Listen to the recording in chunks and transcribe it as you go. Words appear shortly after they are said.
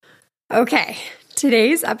Okay,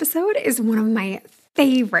 today's episode is one of my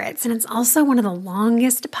favorites, and it's also one of the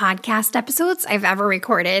longest podcast episodes I've ever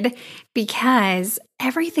recorded because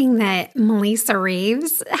everything that Melissa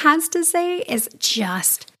Reeves has to say is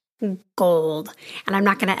just gold. And I'm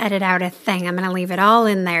not going to edit out a thing. I'm going to leave it all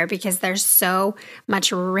in there because there's so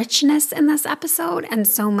much richness in this episode and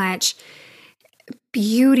so much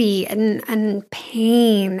beauty and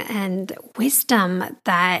pain and wisdom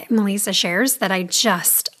that Melissa shares that I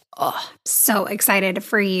just so excited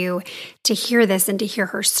for you to hear this and to hear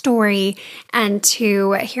her story and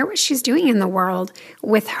to hear what she's doing in the world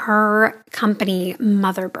with her company,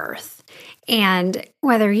 Mother Birth. And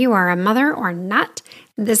whether you are a mother or not,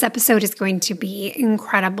 this episode is going to be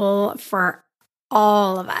incredible for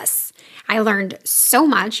all of us. I learned so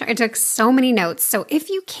much. I took so many notes. So if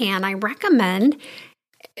you can, I recommend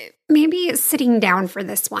maybe sitting down for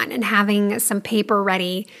this one and having some paper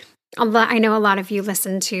ready. I know a lot of you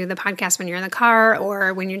listen to the podcast when you're in the car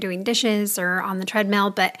or when you're doing dishes or on the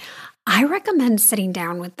treadmill, but I recommend sitting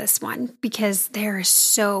down with this one because there is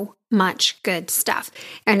so much good stuff.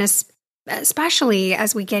 And especially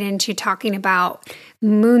as we get into talking about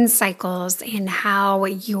moon cycles and how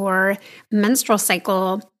your menstrual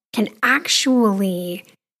cycle can actually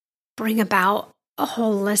bring about a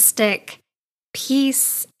holistic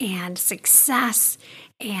peace and success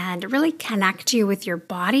and really connect you with your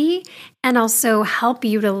body and also help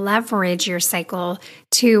you to leverage your cycle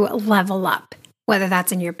to level up, whether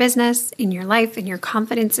that's in your business, in your life, in your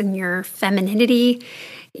confidence, in your femininity,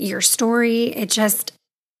 your story.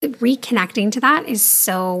 Reconnecting to that is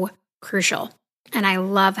so crucial. And I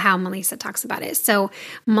love how Melissa talks about it. So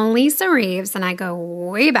Melissa Reeves, and I go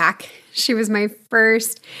way back. She was my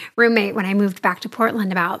first roommate when I moved back to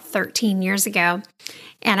Portland about 13 years ago.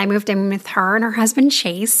 And I moved in with her and her husband,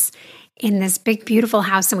 Chase, in this big, beautiful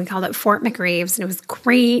house. And we called it Fort McReeves. And it was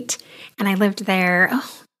great. And I lived there.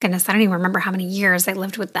 Oh, goodness, I don't even remember how many years I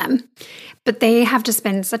lived with them. But they have just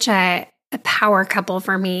been such a power couple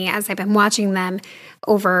for me as I've been watching them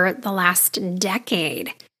over the last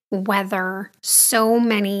decade weather so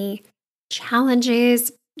many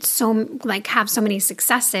challenges, have so many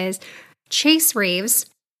successes. Chase Reeves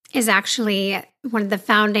is actually one of the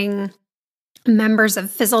founding members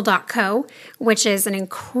of Fizzle.co, which is an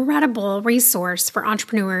incredible resource for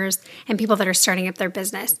entrepreneurs and people that are starting up their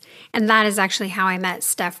business. And that is actually how I met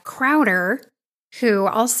Steph Crowder, who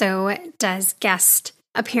also does guest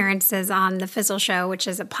appearances on The Fizzle Show, which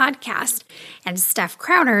is a podcast. And Steph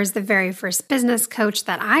Crowder is the very first business coach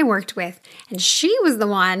that I worked with. And she was the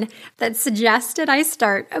one that suggested I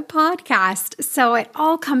start a podcast. So it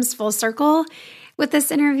all comes full circle with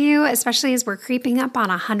this interview, especially as we're creeping up on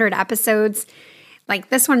 100 episodes. Like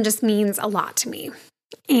this one just means a lot to me.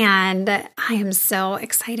 And I am so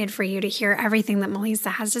excited for you to hear everything that Melissa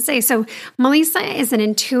has to say. So Melissa is an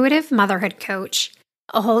intuitive motherhood coach,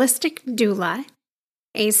 a holistic doula,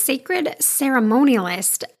 a sacred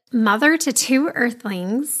ceremonialist, mother to 2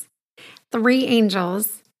 earthlings, 3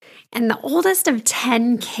 angels, and the oldest of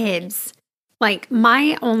 10 kids. Like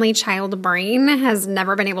my only child brain has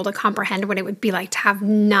never been able to comprehend what it would be like to have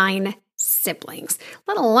 9 siblings,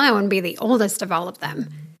 let alone be the oldest of all of them.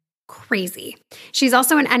 Crazy. She's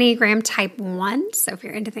also an Enneagram type 1. So if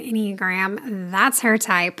you're into the Enneagram, that's her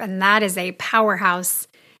type. And that is a powerhouse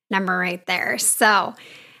number right there. So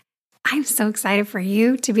I'm so excited for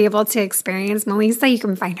you to be able to experience Melissa. You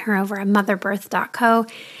can find her over at motherbirth.co.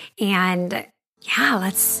 And yeah,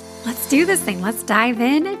 let's do this thing. Let's dive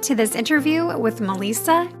into this interview with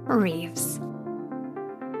Melissa Reeves.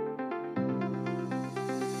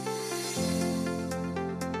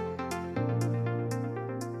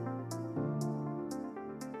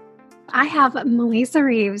 I have Melissa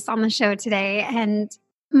Reeves on the show today. And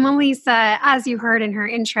Melissa, as you heard in her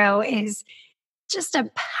intro, is just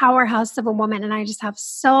a powerhouse of a woman. And I just have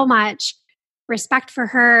so much respect for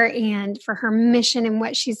her and for her mission and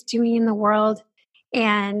what she's doing in the world.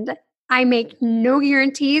 And I make no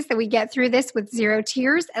guarantees that we get through this with 0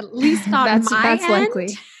 tears, at least on that's end. Likely.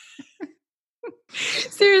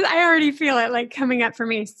 Seriously, I already feel it like coming up for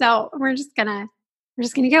me. So we're just gonna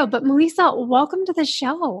go. But Melissa, welcome to the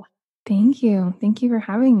show. Thank you. Thank you for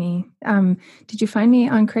having me. Did you find me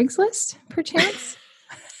on Craigslist, perchance?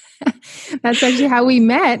 That's actually how we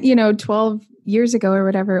met, 12 years ago or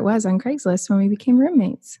whatever it was on Craigslist when we became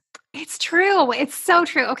roommates. It's true. It's so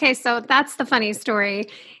true. Okay, so that's the funny story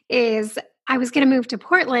is I was going to move to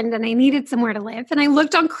Portland and I needed somewhere to live. And I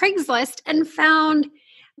looked on Craigslist and found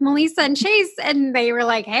Melissa and Chase and they were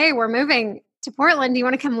like, hey, we're moving to Portland. Do you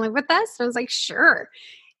want to come live with us? And I was like, sure.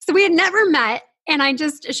 So we had never met and I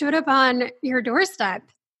just showed up on your doorstep.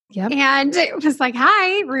 Yep. And it was like,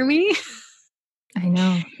 hi, roomie. I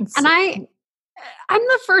know. And I'm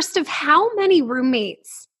the first of how many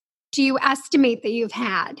roommates do you estimate that you've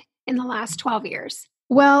had in the last 12 years?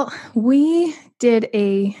 Well, we did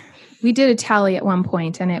a tally at one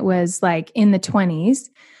point, and it was like in the 20s.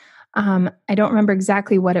 I don't remember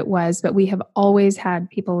exactly what it was, but we have always had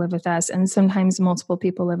people live with us, and sometimes multiple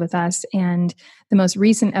people live with us. And the most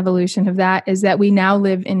recent evolution of that is that we now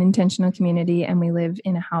live in intentional community, and we live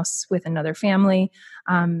in a house with another family.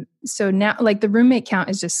 So now, like, the roommate count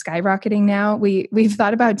is just skyrocketing now. We've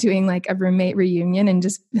thought about doing like a roommate reunion, and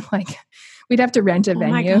just like we'd have to rent a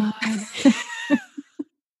venue. My God.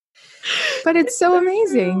 But it's so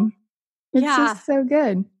amazing. It's just so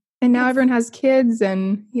good. And now everyone has kids,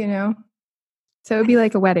 and, so it'd be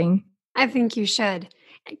like a wedding. I think you should.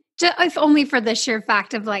 If only for the sheer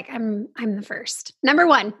fact of like, I'm the first. Number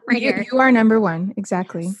one right here. You are number one.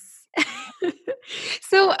 Exactly.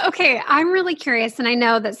 So, okay, I'm really curious, and I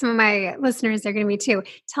know that some of my listeners are going to be too.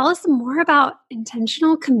 Tell us more about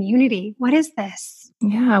intentional community. What is this?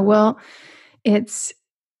 Yeah, well,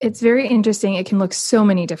 it's very interesting. It can look so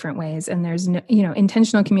many different ways. And there's no,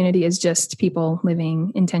 intentional community is just people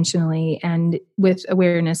living intentionally and with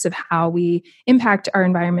awareness of how we impact our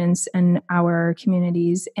environments and our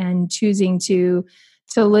communities, and choosing to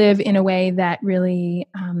live in a way that really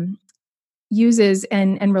uses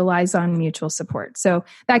and relies on mutual support. So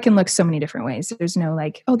that can look so many different ways. There's no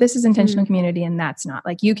like, oh, this is intentional community and that's not.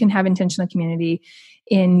 Like, you can have intentional community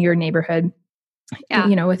in your neighborhood,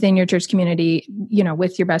 within your church community,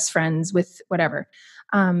 with your best friends, with whatever.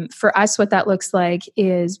 For us, what that looks like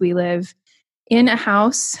is we live in a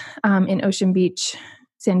house in Ocean Beach,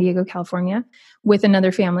 San Diego, California, with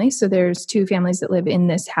another family. So there's two families that live in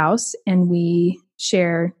this house, and we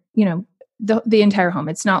share, the entire home.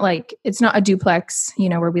 It's not a duplex,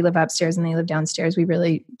 where we live upstairs and they live downstairs. We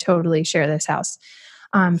really totally share this house.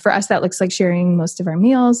 For us, that looks like sharing most of our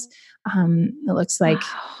meals. It looks like,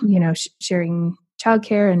 sharing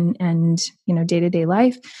childcare and day-to-day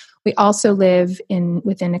life. We also live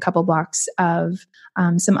within a couple blocks of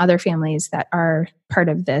some other families that are part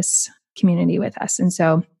of this community with us. And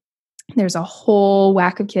so there's a whole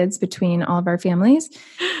whack of kids between all of our families,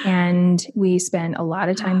 and we spend a lot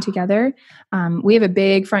of time together. We have a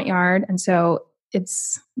big front yard, and so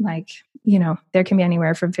it's like, there can be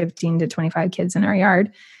anywhere from 15 to 25 kids in our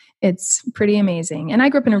yard. It's pretty amazing. And I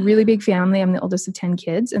grew up in a really big family. I'm the oldest of 10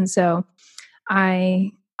 kids. And so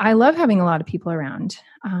I love having a lot of people around.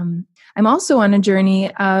 I'm also on a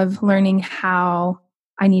journey of learning how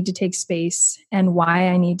I need to take space and why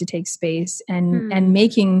I need to take space, and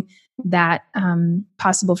making that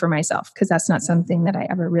possible for myself, because that's not something that I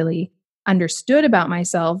ever really understood about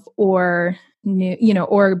myself or knew,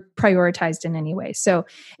 or prioritized in any way. So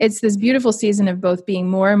it's this beautiful season of both being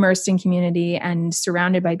more immersed in community and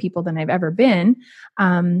surrounded by people than I've ever been,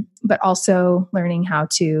 but also learning how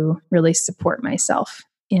to really support myself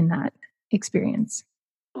in that experience.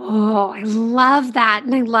 Oh, I love that.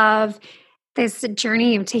 And I love this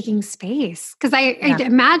journey of taking space, because I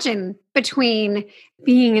imagine between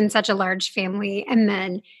being in such a large family and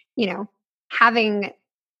then, having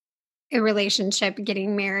a relationship,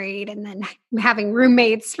 getting married, and then having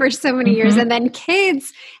roommates for so many years, and then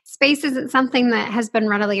kids, space isn't something that has been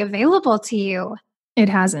readily available to you. It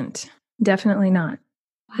hasn't. Definitely not.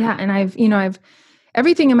 Wow. Yeah. And I've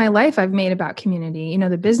everything in my life I've made about community.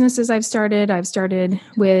 The businesses I've started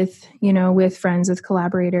with, with friends, with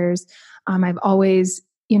collaborators. I've always,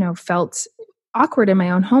 felt awkward in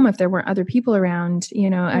my own home if there weren't other people around.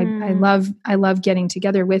 I love getting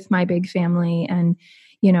together with my big family, and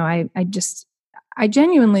I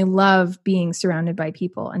genuinely love being surrounded by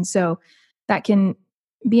people. And so that can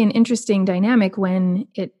be an interesting dynamic when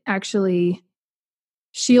it actually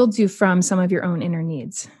shields you from some of your own inner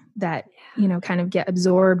needs that, kind of get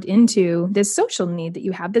absorbed into this social need that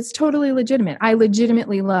you have that's totally legitimate. I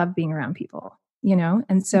legitimately love being around people,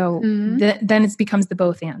 and so then it becomes the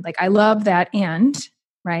both and. Like, I love that and,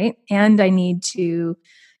 right? And I need to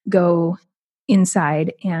go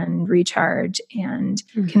inside and recharge and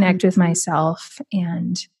connect with myself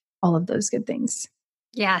and all of those good things.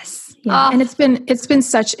 Yes. Yeah. Oh. And it's been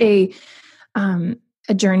such a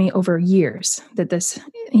journey over years that this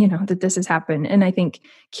has happened. And I think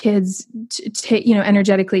kids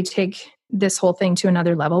energetically take this whole thing to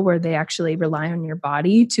another level where they actually rely on your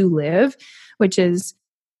body to live, which is,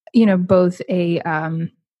 both a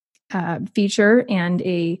feature and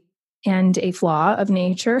a flaw of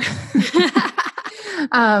nature.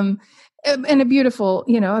 And a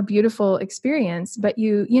beautiful experience. But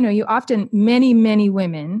you often, many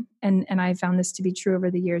women, and I found this to be true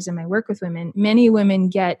over the years in my work with women, many women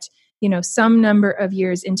get, some number of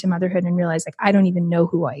years into motherhood and realize like, I don't even know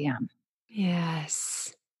who I am.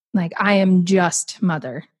 Yes. Like I am just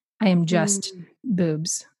mother. I am just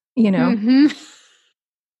boobs, Mm-hmm.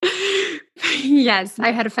 Yes.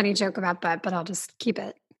 I had a funny joke about that, but I'll just keep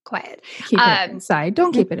it quiet. Keep it inside.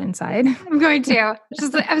 Don't keep it inside. I'm going to.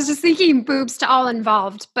 I was just thinking boobs to all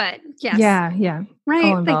involved, but yes. Yeah. Right.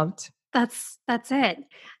 All involved. Like, that's it.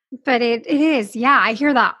 But it is. Yeah. I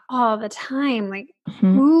hear that all the time. Like,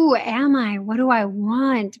 who am I? What do I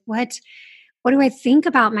want? What do I think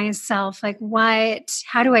about myself? Like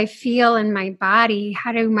how do I feel in my body?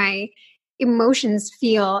 How do my emotions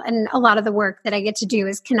feel? And a lot of the work that I get to do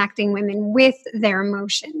is connecting women with their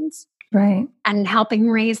emotions. Right. And helping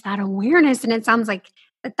raise that awareness. And it sounds like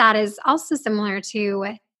that is also similar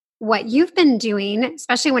to what you've been doing,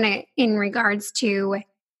 especially in regards to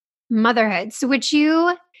motherhood. So would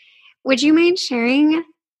you mind sharing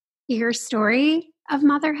your story of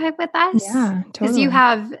motherhood with us? Yeah, totally. Because you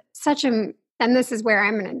have and this is where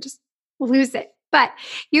I'm going to just lose it, but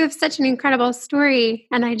you have such an incredible story.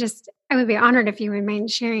 And I would be honored if you would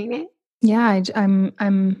mind sharing it. Yeah,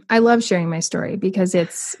 I love sharing my story because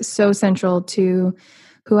it's so central to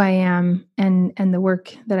who I am and the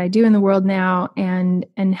work that I do in the world now and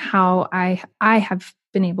how I have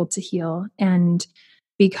been able to heal and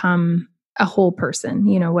become a whole person.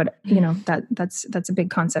 That's a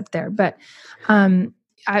big concept there. But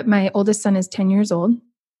my oldest son is 10 years old.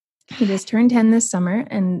 He just turned 10 this summer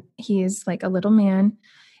and he is like a little man.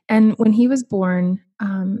 And when he was born,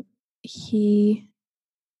 his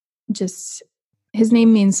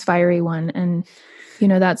name means fiery one. And,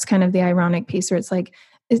 that's kind of the ironic piece where it's like,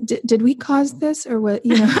 did we cause this or what,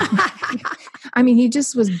 I mean, he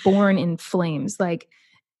just was born in flames. Like,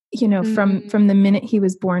 from the minute he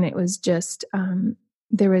was born, it was just,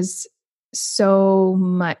 there was so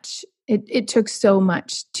much, it took so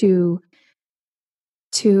much to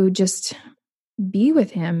just be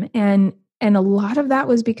with him. And a lot of that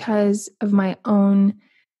was because of my own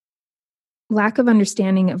lack of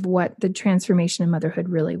understanding of what the transformation of motherhood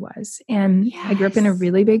really was. And yes. I grew up in a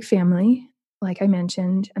really big family, like I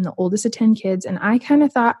mentioned. I'm the oldest of 10 kids. And I kind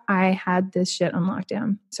of thought I had this shit on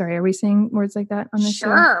lockdown. Sorry, are we saying words like that on this show?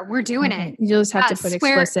 Sure, we're doing it. You'll just have to put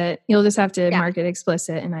explicit. You'll just have to mark it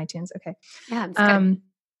explicit in iTunes. Okay. Yeah, that's good.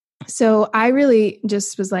 So I really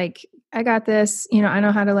just was like, I got this, I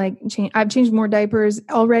know how to like change. I've changed more diapers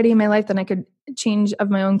already in my life than I could change of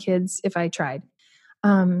my own kids if I tried.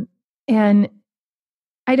 And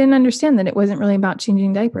I didn't understand that it wasn't really about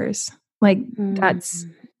changing diapers. Like that's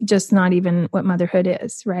just not even what motherhood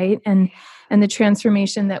is. Right. And the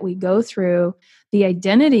transformation that we go through, the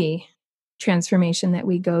identity transformation that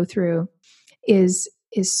we go through is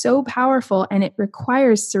so powerful and it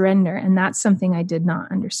requires surrender. And that's something I did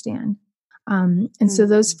not understand. So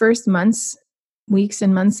those first weeks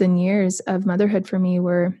and months and years of motherhood for me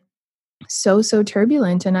were so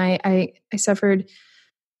turbulent. And I suffered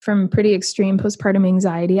from pretty extreme postpartum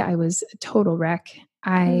anxiety. I was a total wreck.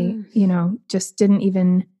 I, just didn't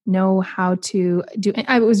even know how to do.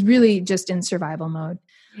 I was really just in survival mode.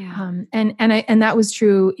 Yeah. And that was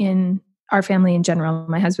true in our family in general.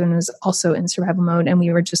 My husband was also in survival mode, and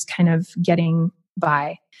we were just kind of getting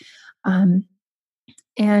by.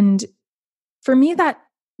 And for me, that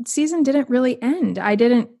season didn't really end.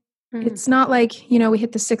 It's not like, we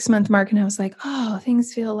hit the 6-month mark and I was like, oh,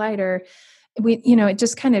 things feel lighter. It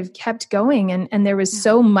just kind of kept going. And there was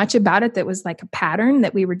so much about it that was like a pattern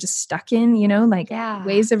that we were just stuck in,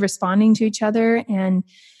 ways of responding to each other. And,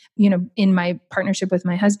 in my partnership with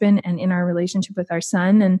my husband and in our relationship with our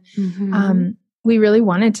son. And we really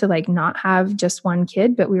wanted to like not have just one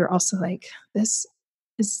kid, but we were also like, this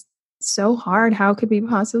is so hard. How could we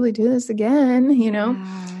possibly do this again? Yeah.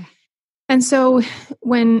 And so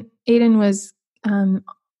when Aiden was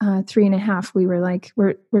 3.5, we were like,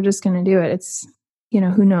 we're just going to do it. It's,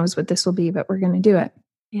 who knows what this will be, but we're going to do it.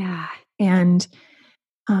 Yeah. And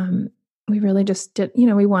we really just did,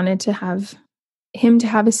 we wanted to have him to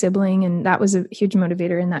have a sibling. And that was a huge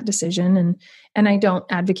motivator in that decision. And I don't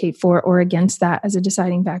advocate for or against that as a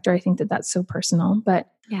deciding factor. I think that that's so personal,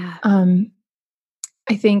 but yeah.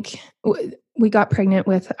 I think we got pregnant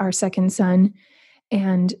with our second son,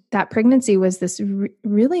 and that pregnancy was this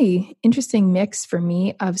really interesting mix for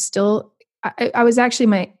me of still, I was actually,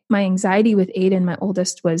 my anxiety with Aiden, my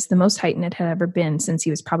oldest, was the most heightened it had ever been since he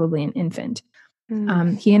was probably an infant.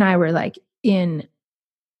 He and I were like in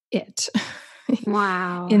it.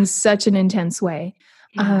 Wow. in such an intense way.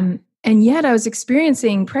 Yeah. And yet I was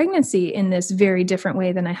experiencing pregnancy in this very different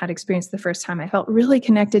way than I had experienced the first time. I felt really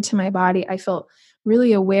connected to my body. I felt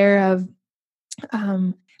really aware of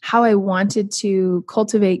how I wanted to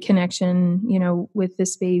cultivate connection, with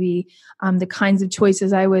this baby, the kinds of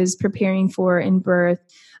choices I was preparing for in birth.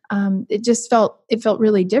 It felt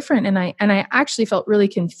really different. And I actually felt really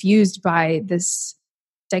confused by this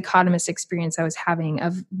dichotomous experience I was having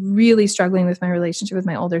of really struggling with my relationship with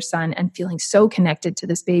my older son and feeling so connected to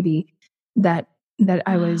this baby that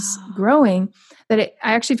I was growing, that I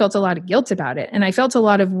actually felt a lot of guilt about it. And I felt a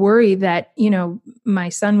lot of worry that, my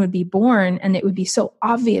son would be born and it would be so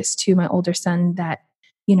obvious to my older son that,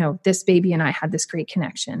 this baby and I had this great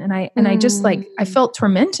connection. And I just I felt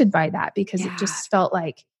tormented by that because it just felt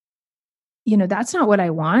like, that's not what I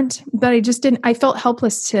want, but I felt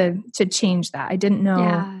helpless to change that. I didn't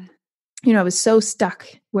know, I was so stuck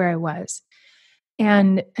where I was.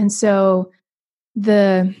 And so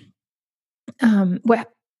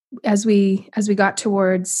as we got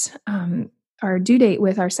towards our due date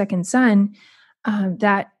with our second son,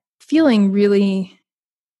 that feeling really,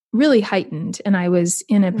 really heightened, and I was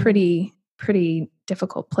in a pretty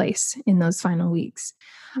difficult place in those final weeks.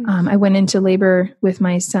 I went into labor with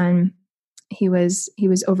my son. He was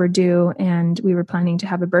overdue, and we were planning to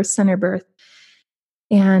have a birth center birth.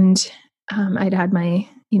 And I'd had my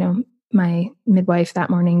midwife that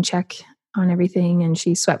morning check on everything, and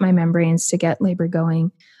she swept my membranes to get labor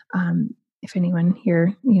going. If anyone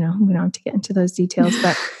here, we don't have to get into those details,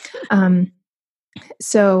 but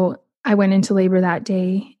so I went into labor that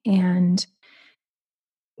day, and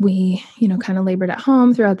we, kind of labored at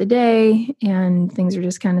home throughout the day, and things were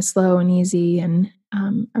just kind of slow and easy. And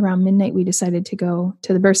around midnight, we decided to go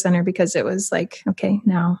to the birth center because it was like, okay,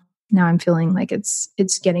 now I'm feeling like it's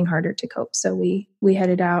getting harder to cope. So we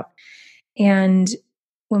headed out, and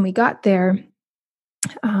when we got there,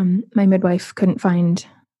 my midwife couldn't find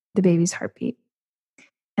the baby's heartbeat.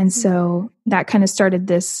 And so that kind of started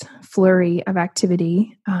this flurry of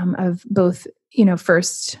activity, of both,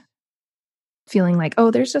 first feeling like,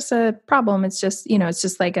 oh, there's just a problem. It's just, it's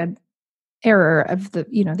just like a error of the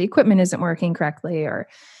equipment isn't working correctly, or,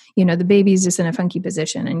 the baby's just in a funky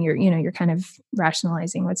position, and you're kind of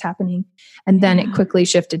rationalizing what's happening. And then it quickly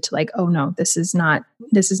shifted to like, oh no, this is not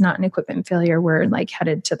an equipment failure. We're like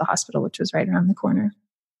headed to the hospital, which was right around the corner.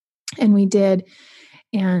 And we did.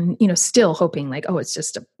 And, still hoping like, oh, it's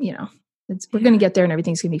just, we're going to get there and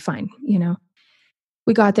everything's going to be fine.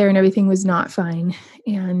 We got there and everything was not fine.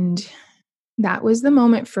 And that was the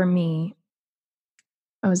moment for me.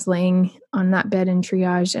 I was laying on that bed in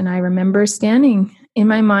triage, and I remember standing in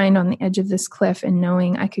my mind on the edge of this cliff and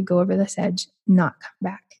knowing I could go over this edge, not come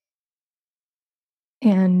back.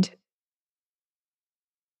 And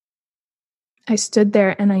I stood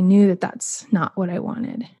there and I knew that that's not what I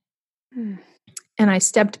wanted. And I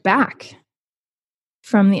stepped back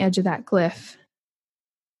from the edge of that cliff,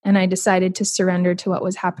 and I decided to surrender to what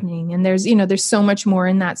was happening. And there's so much more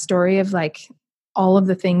in that story of like all of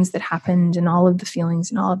the things that happened and all of the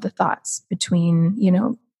feelings and all of the thoughts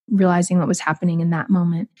between, realizing what was happening in that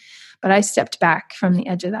moment. But I stepped back from the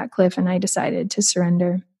edge of that cliff and I decided to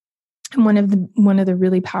surrender. And one of the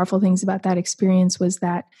really powerful things about that experience was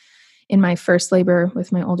that in my first labor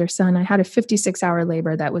with my older son, I had a 56-hour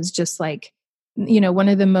labor that was just like, one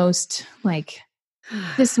of the most like,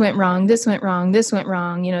 this went wrong, this went wrong, this went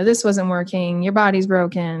wrong, this wasn't working, your body's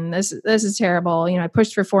broken, this is terrible. I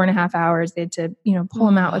pushed for 4.5 hours. They had to, pull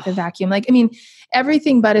him out with a vacuum. Like,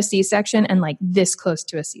 everything but a C-section, and like this close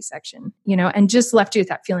to a C-section, and just left you with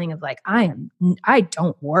that feeling of like, I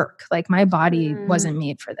don't work. Like my body wasn't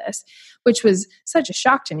made for this, which was such a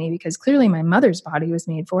shock to me because clearly my mother's body was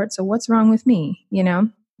made for it. So what's wrong with me,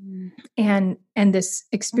 and this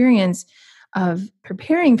experience of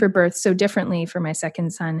preparing for birth so differently for my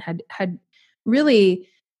second son had really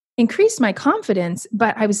increased my confidence,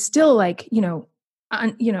 but I was still like,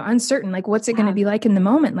 uncertain, like, what's it going to be like in the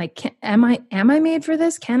moment? Like, am I made for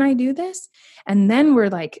this? Can I do this? And then we're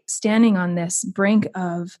like standing on this brink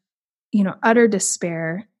of, utter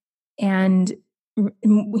despair. And,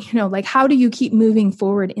 like, how do you keep moving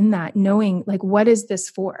forward in that, knowing like, what is this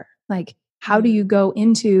for? Like, how do you go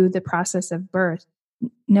into the process of birth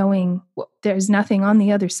knowing there's nothing on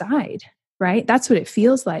the other side, right? That's what it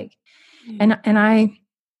feels like. And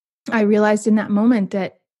I realized in that moment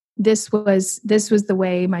that this was the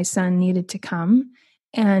way my son needed to come,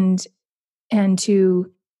 and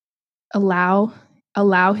to allow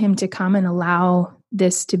him to come and allow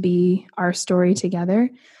this to be our story together.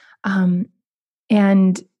 And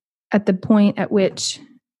at the point at which,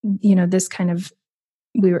 this kind of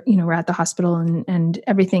we're at the hospital and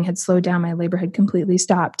everything had slowed down. My labor had completely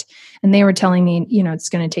stopped. And they were telling me, it's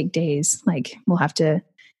going to take days. Like we'll have to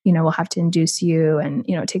induce you. And,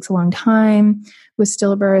 it takes a long time with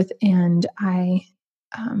stillbirth. And I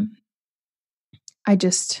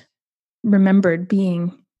just remembered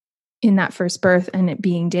being in that first birth and it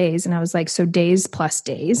being days. And I was like, so days plus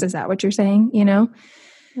days, is that what you're saying?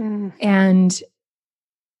 Mm. And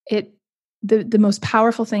the most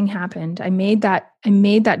powerful thing happened. I made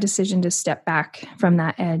that decision to step back from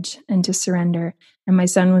that edge and to surrender. And my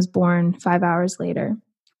son was born 5 hours later.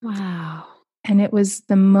 Wow. And it was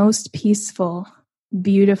the most peaceful,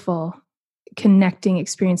 beautiful, connecting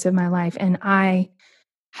experience of my life. And I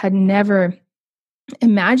had never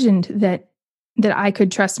imagined that I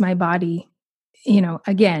could trust my body,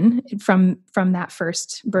 again, from that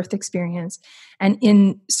first birth experience.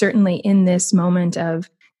 And certainly in this moment of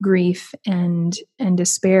grief and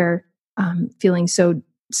despair, feeling so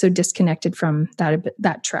disconnected from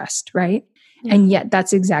that trust, right? Yeah. And yet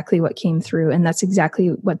that's exactly what came through. And that's exactly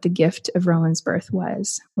what the gift of Rowan's birth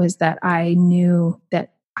was that I knew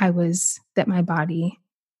that my body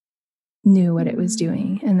knew what it was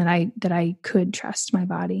doing, and that I could trust my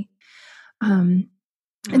body. And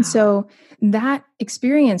so that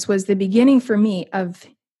experience was the beginning for me of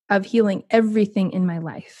healing everything in my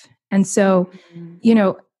life. And so,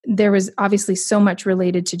 there was obviously so much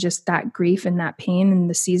related to just that grief and that pain and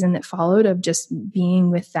the season that followed of just being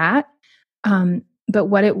with that. But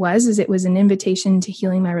what it was an invitation to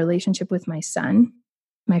healing my relationship with my son,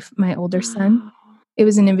 my older son. It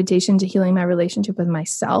was an invitation to healing my relationship with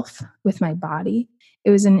myself, with my body. It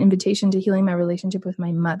was an invitation to healing my relationship with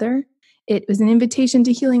my mother. It was an invitation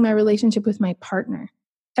to healing my relationship with my partner.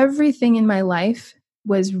 Everything in my life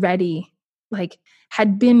was ready,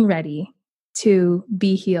 had been ready to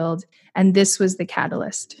be healed. And this was the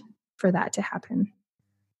catalyst for that to happen.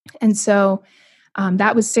 And so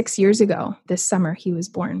that was 6 years ago. This summer he was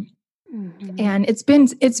born. Mm-hmm. And it's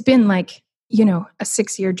been like, a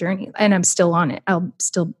 6-year journey, and I'm still on it.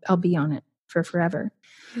 I'll be on it for forever.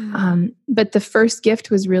 Mm-hmm. But the first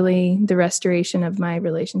gift was really the restoration of my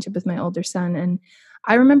relationship with my older son. And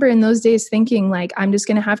I remember in those days thinking I'm just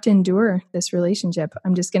going to have to endure this relationship.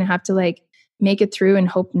 I'm just going to have to make it through and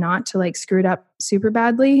hope not to screw it up super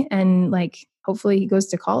badly. And hopefully he goes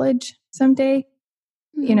to college someday.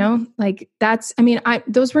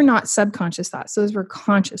 Mm-hmm. Those were not subconscious thoughts. Those were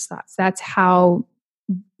conscious thoughts. That's how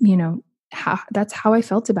I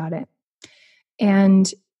felt about it.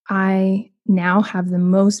 And I now have the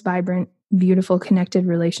most vibrant, beautiful, connected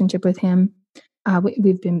relationship with him.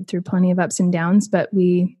 We've been through plenty of ups and downs, but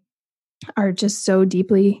we are just so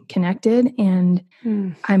deeply connected. And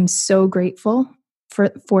I'm so grateful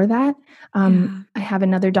for that. I have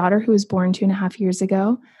another daughter who was born 2.5 years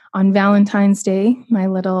ago on Valentine's Day, my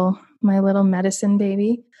little medicine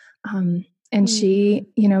baby. And she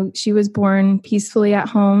was born peacefully at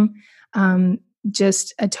home.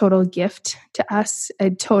 Just a total gift to us, a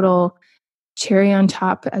total cherry on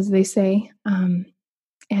top, as they say.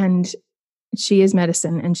 And she is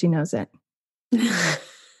medicine, and she knows it.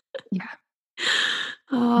 Yeah.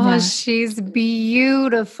 Oh, yeah. She's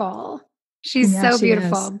beautiful. She's so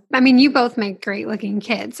beautiful. You both make great looking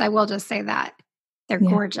kids. I will just say that. They're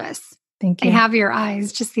gorgeous. Thank you. They have your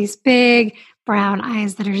eyes, just these big brown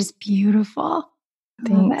eyes that are just beautiful.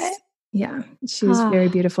 Thanks. Yeah, she's very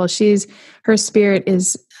beautiful. Her spirit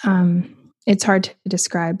is, it's hard to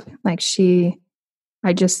describe. I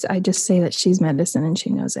just say that she's medicine, and she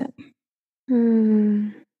knows it.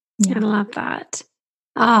 I love that.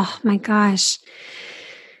 Oh my gosh.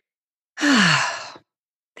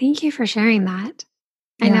 Thank you for sharing that.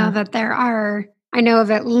 Yeah. I know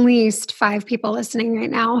of at least 5 people listening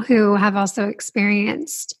right now who have also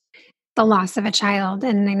experienced the loss of a child.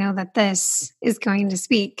 And I know that this is going to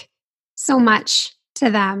speak so much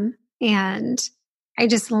to them. And I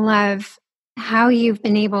just love how you've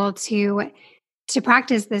been able to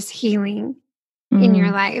practice this healing in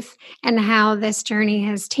your life, and how this journey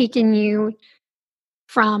has taken you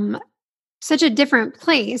from such a different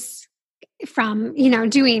place, from,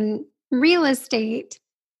 doing real estate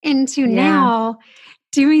into now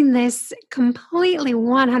doing this completely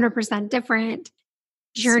 100% different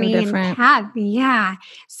journey and path. Yeah.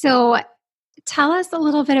 So tell us a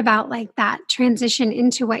little bit about that transition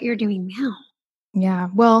into what you're doing now. Yeah.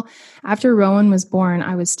 Well, after Rowan was born,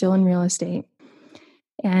 I was still in real estate.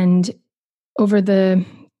 And over the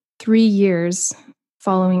 3 years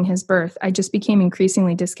following his birth, I just became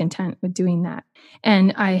increasingly discontent with doing that.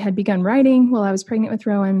 And I had begun writing while I was pregnant with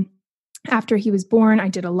Rowan. after he was born, I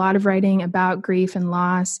did a lot of writing about grief and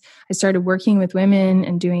loss. I started working with women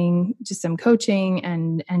and doing just some coaching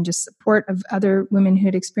and just support of other women who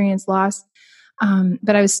had experienced loss.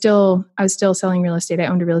 But I was still selling real estate. I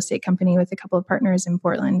owned a real estate company with a couple of partners in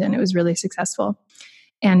Portland, and it was really successful.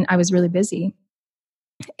 And I was really busy.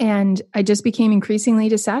 And I just became increasingly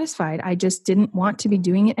dissatisfied. I just didn't want to be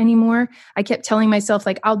doing it anymore. I kept telling myself,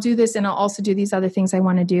 like, I'll do this and I'll also do these other things I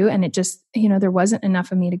want to do. And it just, there wasn't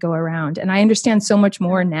enough of me to go around. And I understand so much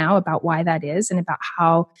more now about why that is and about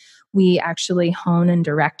how we actually hone and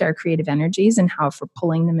direct our creative energies, and how if we're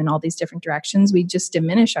pulling them in all these different directions, we just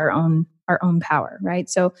diminish our own power, right?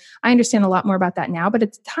 So I understand a lot more about that now, but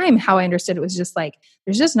at the time, how I understood it was just like,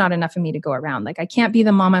 there's just not enough of me to go around. Like, I can't be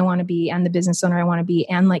the mom I want to be and the business owner I want to be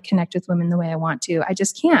and like connect with women the way I want to. I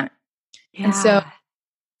just can't. Yeah. And so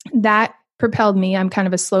that propelled me. I'm kind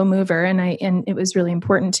of a slow mover, and it was really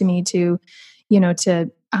important to me to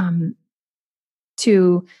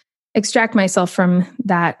extract myself from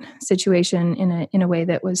that situation in a way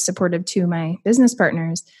that was supportive to my business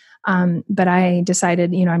partners. But I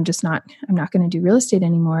decided, I'm not going to do real estate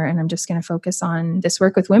anymore. And I'm just going to focus on this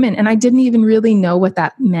work with women. And I didn't even really know what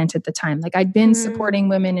that meant at the time. Like, I'd been supporting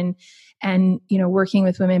women and working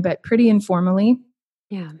with women, but pretty informally.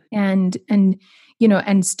 Yeah. And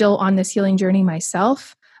still on this healing journey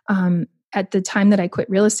myself. At the time that I quit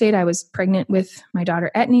real estate, I was pregnant with my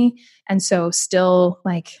daughter, Etney. And so still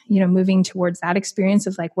moving towards that experience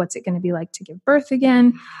of like, what's it going to be like to give birth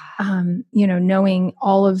again? Knowing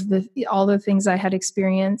all the things I had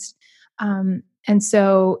experienced. And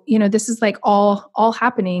so, this is like all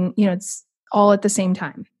happening, it's all at the same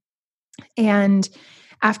time. And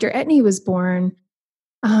after Etney was born,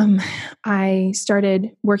 I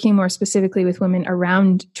started working more specifically with women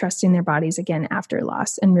around trusting their bodies again after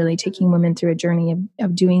loss, and really taking women through a journey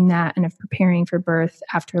of doing that and of preparing for birth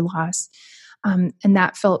after loss. And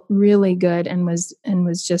that felt really good and was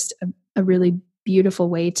just a really beautiful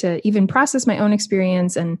way to even process my own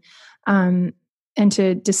experience and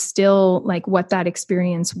to distill like what that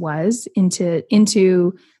experience was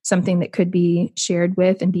into something that could be shared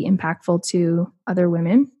with and be impactful to other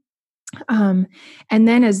women. And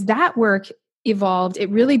then as that work evolved, it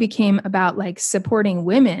really became about like supporting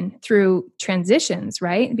women through transitions,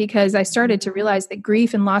 right? Because I started to realize that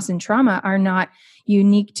grief and loss and trauma are not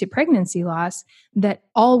unique to pregnancy loss, that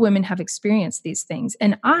all women have experienced these things.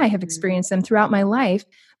 And I have experienced them throughout my life,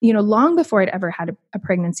 long before I'd ever had a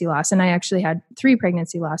pregnancy loss. And I actually had 3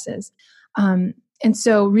 pregnancy losses. And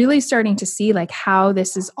so really starting to see like how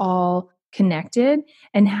this is all connected,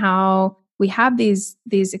 and how we have these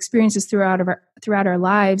experiences throughout our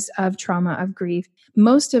lives of trauma, of grief.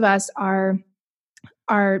 Most of us are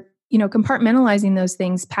compartmentalizing those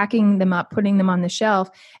things, packing them up, putting them on the shelf,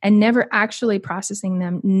 and never actually processing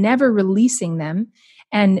them, never releasing them.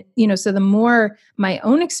 And so the more my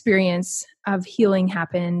own experience of healing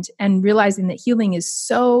happened, and realizing that healing is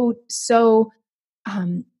so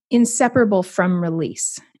inseparable from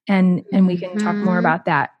release. And we can talk more about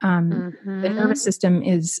that. The nervous system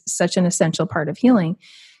is such an essential part of healing,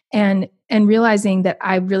 and realizing that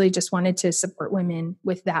I really just wanted to support women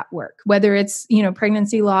with that work, whether it's,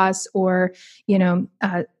 pregnancy loss or,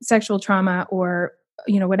 sexual trauma or,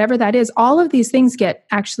 whatever that is. All of these things get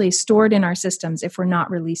actually stored in our systems if we're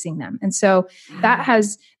not releasing them. And so that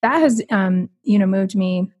has moved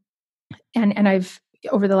me. And I've,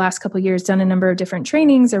 over the last couple of years, done a number of different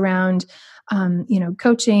trainings around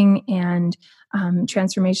coaching and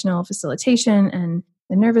transformational facilitation and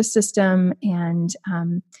the nervous system. And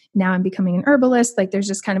now I'm becoming an herbalist. Like, there's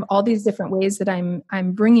just kind of all these different ways that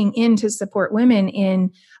I'm bringing in to support women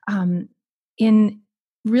in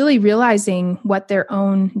really realizing what their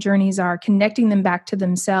own journeys are, connecting them back to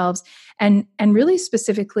themselves, and really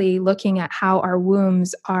specifically looking at how our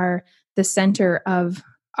wombs are the center of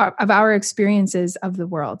our experiences of the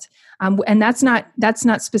world. And that's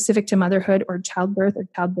not specific to motherhood or childbirth or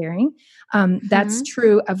childbearing. That's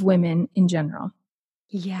true of women in general.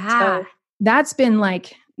 Yeah. So that's been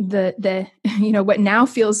like the what now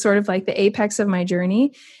feels sort of like the apex of my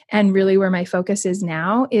journey, and really where my focus is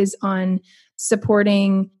now is on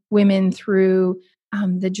supporting women through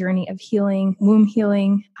the journey of healing, womb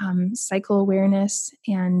healing, cycle awareness,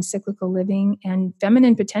 and cyclical living, and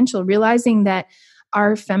feminine potential, realizing that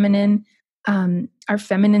our feminine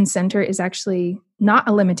center is actually not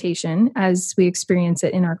a limitation as we experience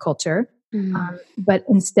it in our culture, but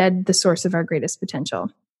instead the source of our greatest potential.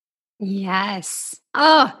 Yes.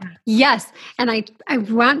 Oh, yes. And I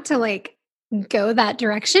want to like go that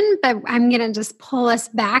direction, but I'm going to just pull us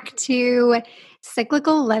back to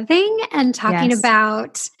cyclical living and talking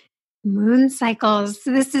about Moon cycles.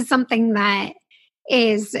 So this is something that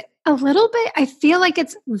is a little bit, I feel like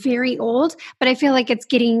it's very old, but I feel like it's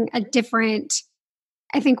getting a different,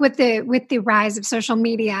 I think with the rise of social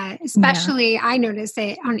media, especially I notice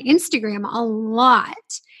it on Instagram a lot.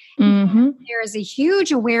 There is a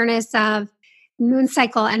huge awareness of moon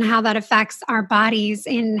cycle and how that affects our bodies,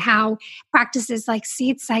 and how practices like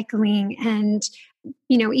seed cycling and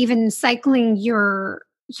even cycling your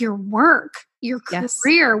work, your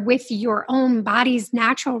career with your own body's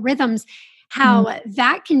natural rhythms, how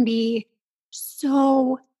that can be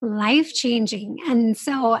so life-changing and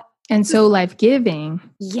so life-giving.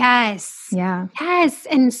 Yes. Yeah. Yes.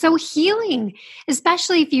 And so healing,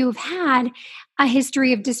 especially if you've had a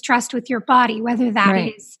history of distrust with your body, whether that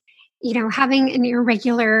is, having an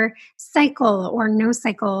irregular cycle or no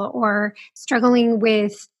cycle, or struggling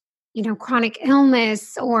with, chronic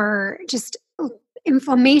illness, or just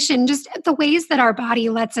inflammation, just the ways that our body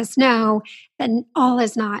lets us know that all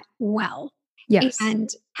is not well. Yes. And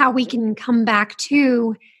how we can come back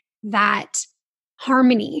to that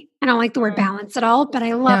harmony. I don't like the word balance at all, but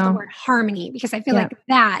I love the word harmony, because I feel like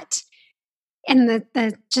that, and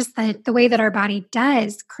the way that our body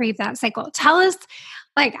does crave that cycle. Tell us,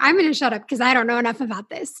 like, I'm going to shut up because I don't know enough about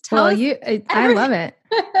this. I love it.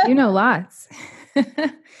 You know lots.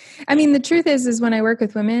 I mean, the truth is when I work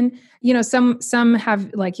with women, some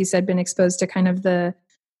have, like you said, been exposed to kind of the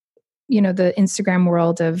Instagram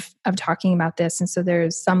world of talking about this. And so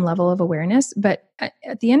there's some level of awareness, but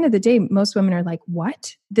at the end of the day, most women are like,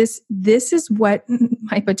 what? This is what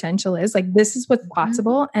my potential is. Like, this is what's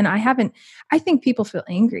possible. And I think people feel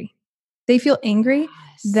angry. They feel angry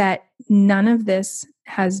that none of this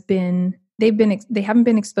has been, they haven't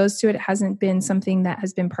been exposed to it. It hasn't been something that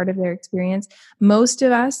has been part of their experience. Most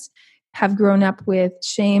of us have grown up with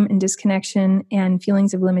shame and disconnection and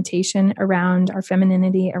feelings of limitation around our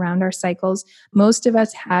femininity, around our cycles. Most of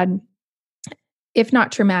us had, if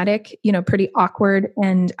not traumatic, pretty awkward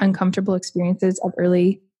and uncomfortable experiences of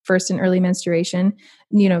first and early menstruation.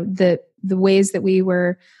 The ways that we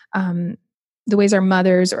were, the ways our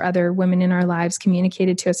mothers or other women in our lives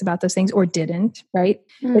communicated to us about those things or didn't, right?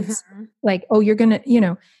 It's like, oh, you're going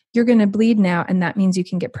to bleed now, and that means you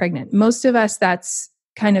can get pregnant. Most of us, that's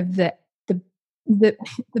kind of the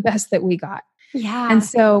best that we got. Yeah. And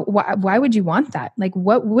so why would you want that? Like,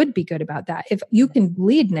 what would be good about that? If you can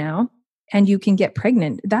bleed now and you can get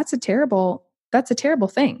pregnant, that's a terrible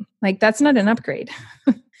thing. Like, that's not an upgrade.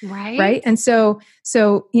 Right. Right. And so,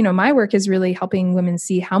 my work is really helping women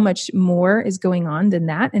see how much more is going on than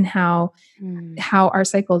that, and how our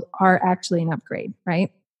cycles are actually an upgrade,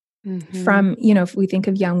 right? From, if we think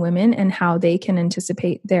of young women and how they can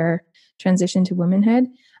anticipate their transition to womanhood,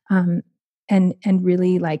 and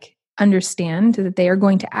really like understand that they are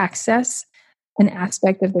going to access an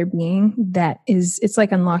aspect of their being that is, it's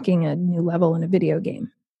like unlocking a new level in a video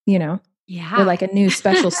game, Yeah. Or like a new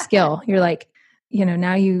special skill. You're like,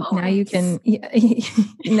 now you can,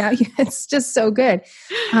 it's just so good.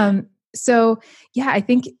 So yeah, I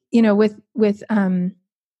think, with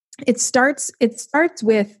it starts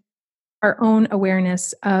with our own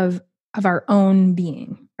awareness of our own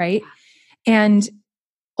being, right? And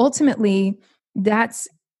ultimately, that's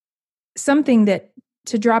something that,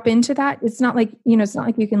 to drop into that, it's not like, it's not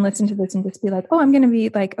like you can listen to this and just be like, oh, I'm going to be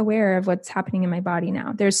like aware of what's happening in my body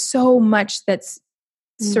now. There's so much that's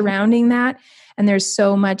surrounding that. And there's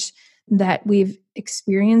so much that we've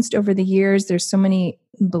experienced over the years. There's so many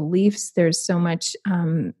beliefs. There's so much,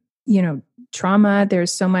 trauma.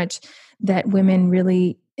 There's so much that women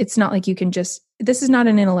really, it's not like you can just, this is not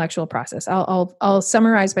an intellectual process. I'll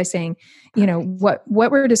summarize by saying, what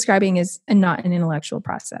we're describing is not an intellectual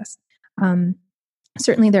process.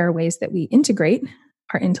 Certainly there are ways that we integrate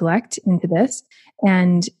our intellect into this.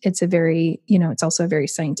 And it's it's also a very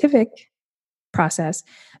scientific process,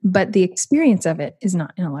 but the experience of it is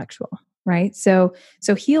not intellectual, right? So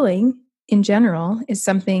healing in general is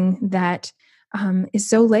something that is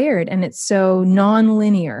so layered, and it's so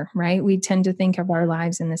non-linear, right? We tend to think of our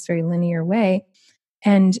lives in this very linear way.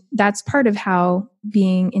 And that's part of how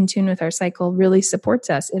being in tune with our cycle really supports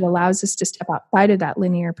us. It allows us to step outside of that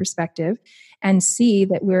linear perspective and see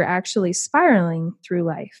that we're actually spiraling through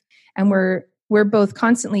life. And we're both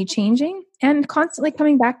constantly changing and constantly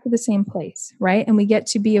coming back to the same place, right? And we get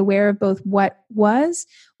to be aware of both what was,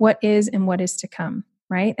 what is, and what is to come,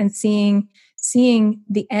 right? And seeing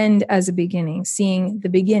the end as a beginning, seeing the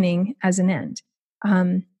beginning as an end.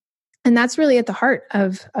 And that's really at the heart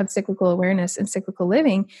of cyclical awareness and cyclical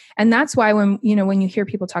living. And that's why when you hear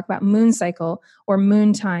people talk about moon cycle or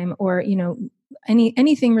moon time or,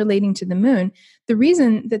 anything relating to the moon, the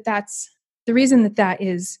reason that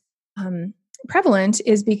is prevalent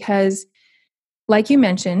is because, like you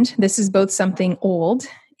mentioned, this is both something old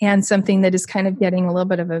and something that is kind of getting a little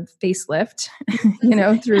bit of a facelift,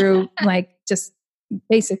 through like just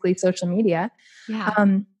basically social media. Yeah.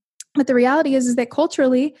 But the reality is that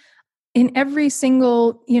culturally, in every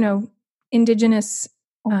single, indigenous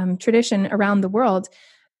tradition around the world,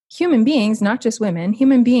 human beings, not just women,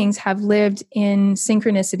 human beings have lived in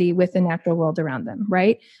synchronicity with the natural world around them,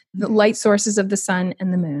 right? The light sources of the sun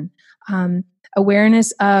and the moon.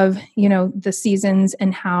 Awareness of, the seasons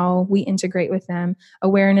and how we integrate with them.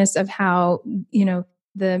 Awareness of how,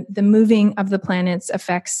 the moving of the planets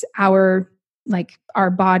affects our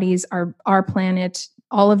bodies, our planet,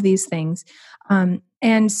 all of these things.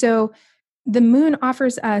 And so the moon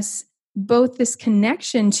offers us both this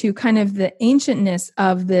connection to kind of the ancientness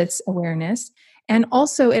of this awareness, and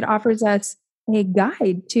also it offers us a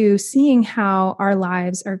guide to seeing how our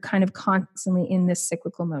lives are kind of constantly in this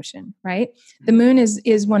cyclical motion, right? The moon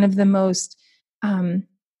is one of the most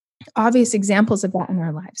obvious examples of that in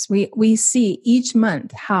our lives. We see each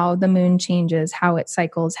month how the moon changes, how it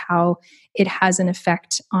cycles, how it has an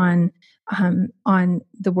effect on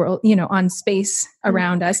the world, on space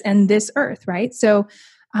around us and this earth, right? So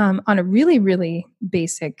on a really, really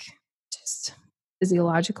basic, just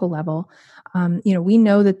physiological level, we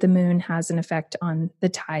know that the moon has an effect on the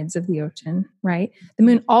tides of the ocean, right? The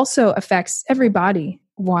moon also affects every body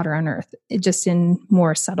of water on Earth, just in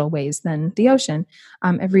more subtle ways than the ocean.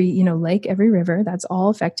 Every, lake, every river, that's all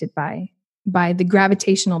affected by the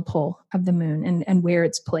gravitational pull of the moon and where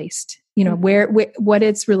it's placed, where what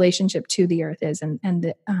its relationship to the Earth is, and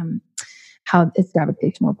the, how its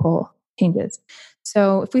gravitational pull changes.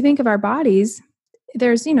 So if we think of our bodies,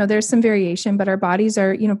 there's some variation, but our bodies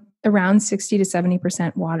are, around 60 to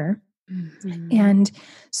 70% water. Mm-hmm. And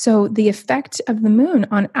so the effect of the moon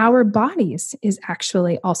on our bodies is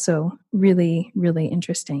actually also really, really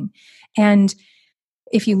interesting. And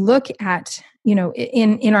if you look at,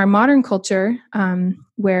 in our modern culture,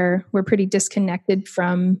 where we're pretty disconnected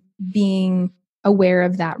from being aware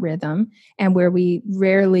of that rhythm, and where we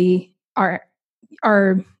rarely are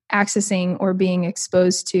accessing or being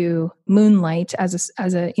exposed to moonlight as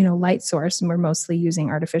a light source, and we're mostly using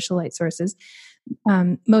artificial light sources.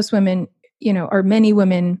 Most women, or many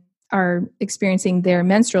women, are experiencing their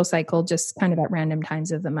menstrual cycle just kind of at random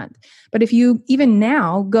times of the month. But if you even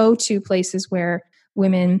now go to places where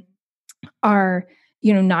women are,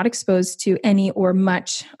 not exposed to any or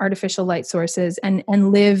much artificial light sources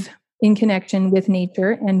and live in connection with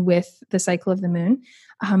nature and with the cycle of the moon,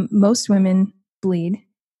 most women bleed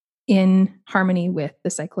in harmony with the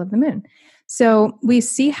cycle of the moon. So we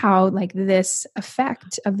see how this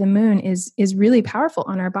effect of the moon is really powerful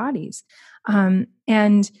on our bodies. And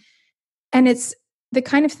it's the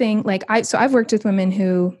kind of thing I've worked with women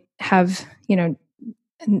who have,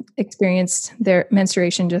 experienced their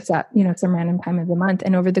menstruation just at, some random time of the month.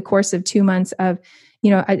 And over the course of 2 months of,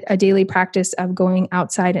 a daily practice of going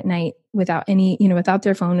outside at night without any, without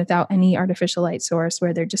their phone, without any artificial light source,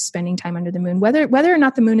 where they're just spending time under the moon, whether or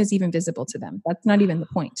not the moon is even visible to them. That's not even the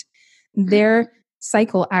point. Their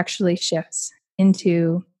cycle actually shifts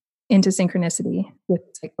into synchronicity with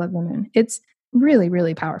the cycle of the moon. It's really,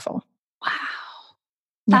 really powerful. Wow.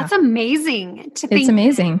 That's amazing to think. It's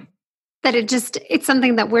amazing. That it's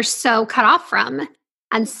something that we're so cut off from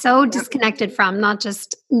and so disconnected from, not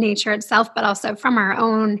just nature itself, but also from our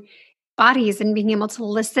own bodies, and being able to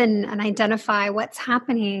listen and identify what's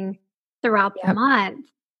happening throughout the month.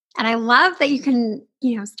 And I love that you can,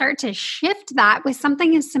 start to shift that with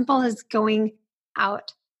something as simple as going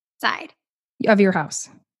outside of your house.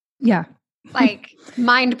 Yeah.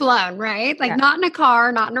 Mind blown, right? Not in a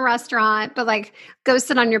car, not in a restaurant, but go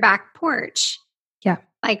sit on your back porch. Yeah.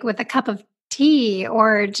 With a cup of tea,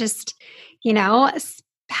 or just,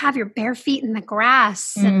 have your bare feet in the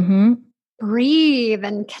grass and breathe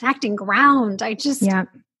and connecting ground.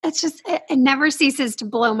 It never ceases to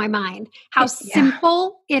blow my mind how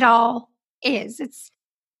simple it all is. It's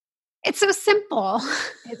so simple.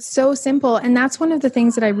 It's so simple. And that's one of the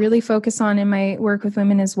things that I really focus on in my work with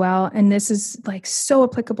women as well. And this is so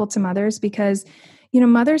applicable to mothers, because,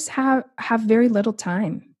 mothers have very little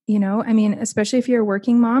time. Especially if you're a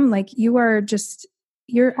working mom,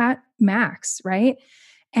 you're at max, right?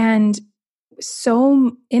 And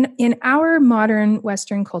so in our modern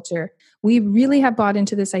Western culture, we really have bought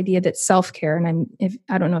into this idea that self-care, and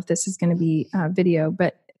I don't know if this is going to be video,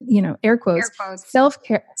 but air quotes.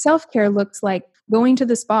 Self-care looks like going to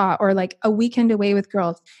the spa or like a weekend away with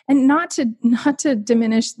girls. And not to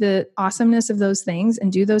diminish the awesomeness of those things,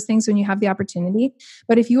 and do those things when you have the opportunity.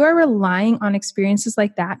 But if you are relying on experiences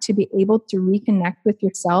like that to be able to reconnect with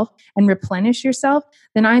yourself and replenish yourself,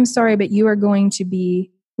 then I'm sorry, but you are going to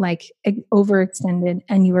be like overextended,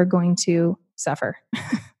 and you are going to suffer.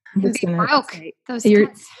 Be broke.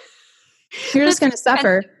 You're just going to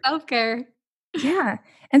suffer. Self-care. Yeah.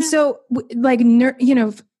 And so like,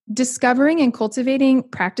 discovering and cultivating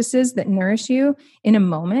practices that nourish you in a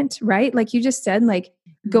moment, right? Like you just said, like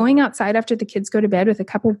going outside after the kids go to bed with a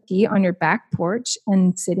cup of tea on your back porch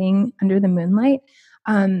and sitting under the moonlight.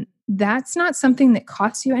 That's not something that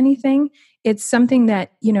costs you anything. It's something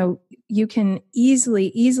that, you can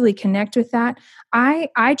easily connect with that.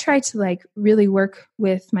 I try to like really work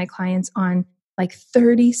with my clients on like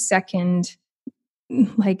 30-second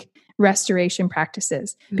like restoration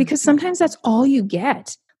practices, because sometimes that's all you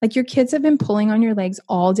get. Like your kids have been pulling on your legs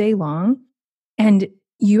all day long, and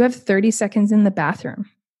you have 30 seconds in the bathroom,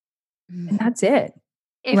 and that's it.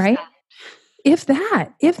 Right? If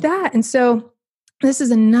that. And so this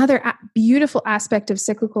is another beautiful aspect of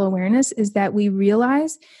cyclical awareness, is that we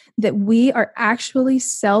realize that we are actually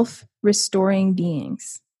self-restoring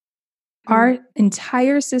beings. Our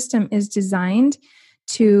entire system is designed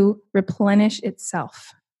to replenish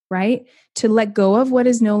itself, right? To let go of what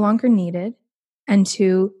is no longer needed, and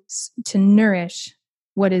to nourish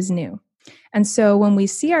what is new. And so when we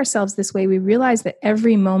see ourselves this way, we realize that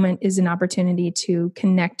every moment is an opportunity to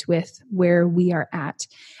connect with where we are at,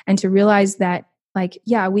 and to realize that, like,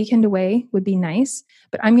 yeah, a weekend away would be nice,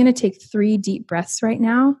 but I'm going to take 3 deep breaths right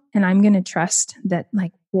now, and I'm going to trust that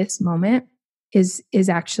like this moment is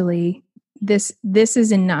actually this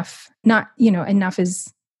is enough. Not, enough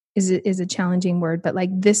is a challenging word, but like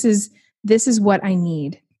this is what I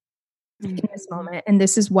need in this moment, and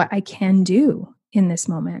this is what I can do in this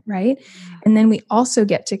moment, right? And then we also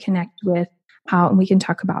get to connect with how, and we can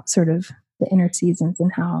talk about sort of the inner seasons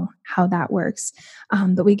and how that works.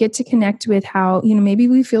 But we get to connect with how, maybe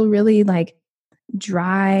we feel really like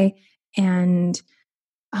dry and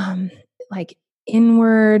like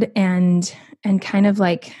inward and kind of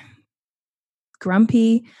like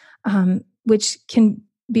grumpy, which can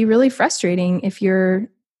be really frustrating if you're,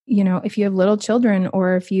 if you have little children,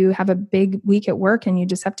 or if you have a big week at work and you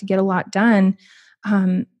just have to get a lot done.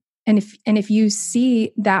 And if you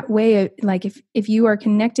see that way, like if you are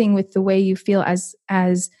connecting with the way you feel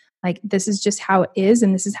as like, this is just how it is,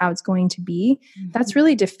 and this is how it's going to be, that's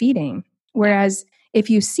really defeating. Whereas if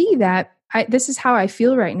you see that this is how I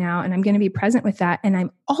feel right now, and I'm going to be present with that, and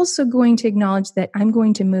I'm also going to acknowledge that I'm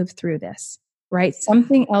going to move through this, right?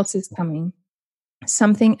 Something else is coming.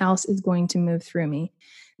 Something else is going to move through me.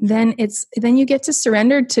 Then you get to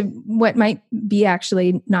surrender to what might be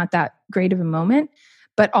actually not that great of a moment,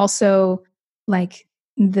 but also like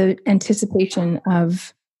the anticipation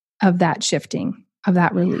of that shifting, of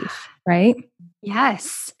that relief, right?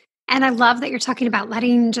 Yes. And I love that you're talking about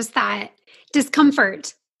letting just that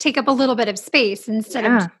discomfort take up a little bit of space, instead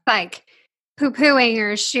of just like poo-pooing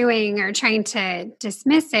or shooing or trying to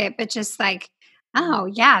dismiss it, but just like, oh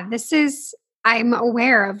yeah, I'm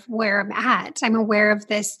aware of where I'm at. I'm aware of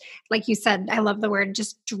this, like you said, I love the word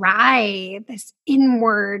just dry, this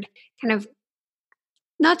inward kind of,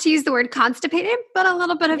 not to use the word constipated, but a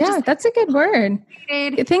little bit of just. That's a good word.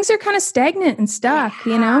 Things are kind of stagnant and stuck,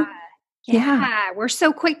 Yeah. We're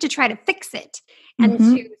so quick to try to fix it and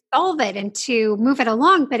to solve it and to move it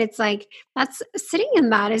along. But it's like, that's sitting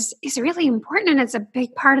in that is really important. And it's a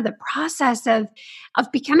big part of the process of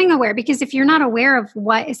becoming aware, because if you're not aware of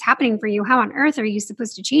what is happening for you, how on earth are you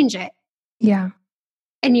supposed to change it? Yeah.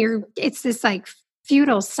 And it's this like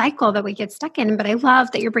futile cycle that we get stuck in. But I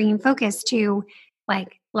love that you're bringing focus to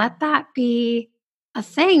like, let that be a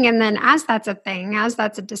thing. And then as that's a thing, as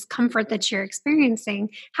that's a discomfort that you're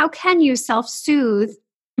experiencing, how can you self-soothe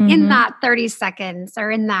in that 30 seconds or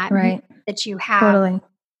in that right. that you have? Totally.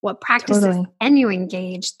 What practices can you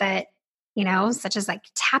engage that, such as like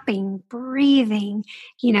tapping, breathing,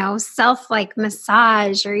 self like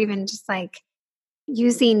massage, or even just like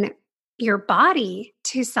using your body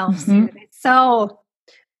to self-soothe. So,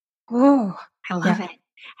 I love it.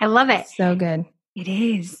 I love it. So good. It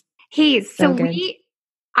is. Hey, so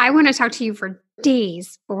I want to talk to you for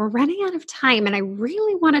days, but we're running out of time. And I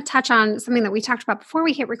really want to touch on something that we talked about before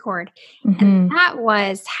we hit record. And that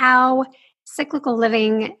was how cyclical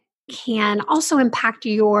living can also impact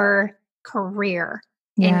your career.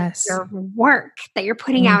 in Yes. your work that you're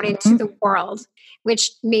putting out into the world,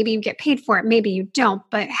 which maybe you get paid for it, maybe you don't,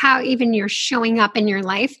 but how even you're showing up in your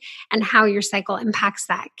life and how your cycle impacts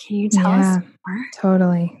that. Can you tell us more?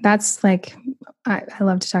 Totally. That's like, I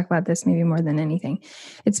love to talk about this maybe more than anything.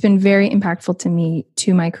 It's been very impactful to me,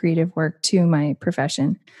 to my creative work, to my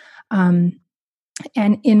profession. And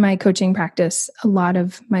in my coaching practice, a lot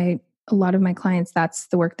of my clients, that's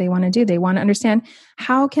the work they want to do. They want to understand,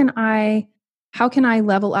 how can I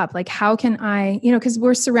level up? Like, how can I, because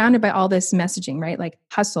we're surrounded by all this messaging, right? Like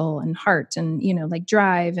hustle and heart and, like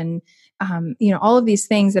drive and, all of these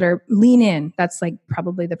things that are lean in. That's like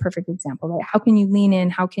probably the perfect example, right? How can you lean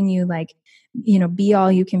in? How can you be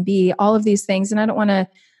all you can be, all of these things. And I don't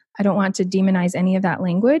want to demonize any of that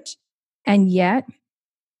language. And yet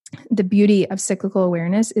the beauty of cyclical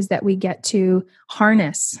awareness is that we get to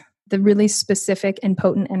harness the really specific and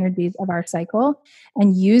potent energies of our cycle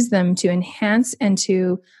and use them to enhance and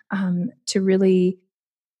to really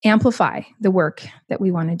amplify the work that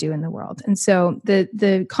we want to do in the world. And so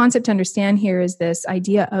the concept to understand here is this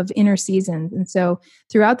idea of inner seasons. And so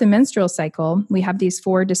throughout the menstrual cycle, we have these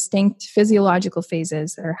 4 distinct physiological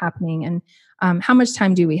phases that are happening. And how much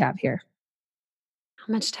time do we have here?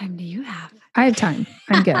 How much time do you have? I have time.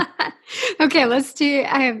 I'm good. Okay,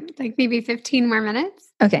 I have like maybe 15 more minutes.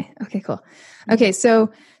 Okay, cool. Okay,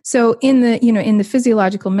 so in the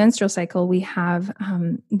physiological menstrual cycle, we have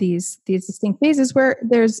these distinct phases where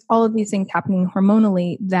there's all of these things happening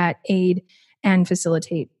hormonally that aid and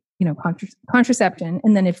facilitate, contraception.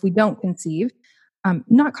 And then if we don't conceive,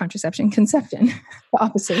 not contraception, conception, the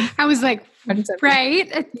opposite. I was like,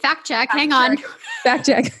 right? Fact check. Hang on. Fact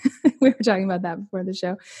check. We were talking about that before the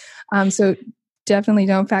show. So definitely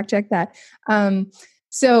don't fact check that.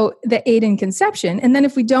 So the aid in conception. And then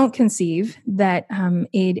if we don't conceive, that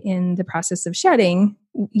aid in the process of shedding,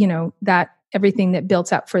 that everything that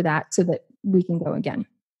built up for that so that we can go again.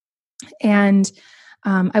 And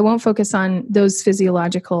I won't focus on those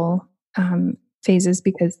physiological phases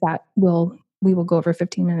because we will go over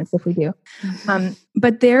 15 minutes if we do.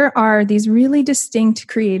 But there are these really distinct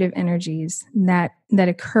creative energies that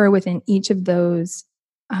occur within each of those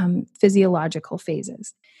physiological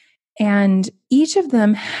phases. And each of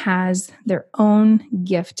them has their own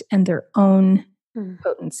gift and their own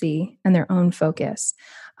potency and their own focus.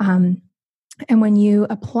 And when you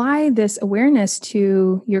apply this awareness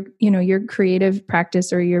to your creative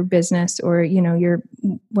practice or your business or, your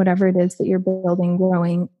whatever it is that you're building,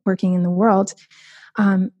 growing, working in the world,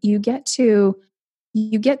 you get to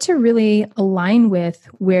really align with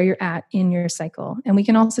where you're at in your cycle. And we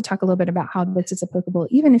can also talk a little bit about how this is applicable,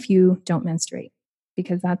 even if you don't menstruate,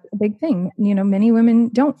 because that's a big thing. Many women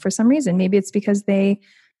don't for some reason. Maybe it's because they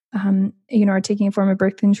are taking a form of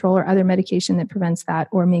birth control or other medication that prevents that,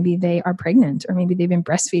 or maybe they are pregnant, or maybe they've been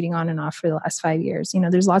breastfeeding on and off for the last 5 years.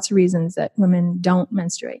 There's lots of reasons that women don't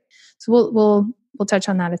menstruate. So we'll touch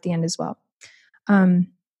on that at the end as well.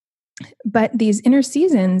 But these inner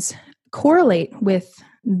seasons correlate with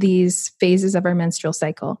these phases of our menstrual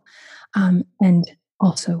cycle, and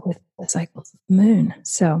also with the cycles of the moon.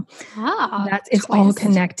 So it's all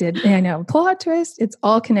connected. I know, plot twist. It's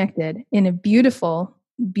all connected in a beautiful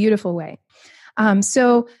way.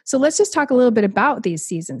 So let's just talk a little bit about these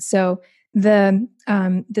seasons. So the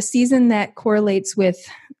season that correlates with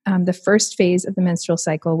the first phase of the menstrual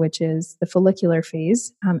cycle, which is the follicular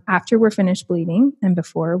phase, after we're finished bleeding and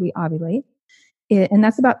before we ovulate, and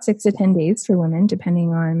that's about 6 to 10 days for women,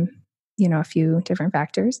 depending on a few different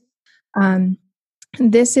factors.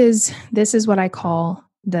 This is what I call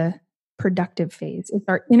the productive phase. It's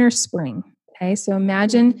our inner spring. Okay, so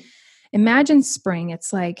imagine spring.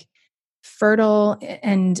 It's like fertile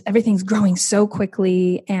and everything's growing so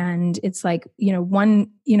quickly. And it's like,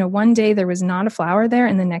 one day there was not a flower there.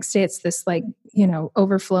 And the next day it's this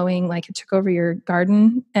overflowing, like it took over your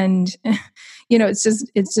garden. And, it's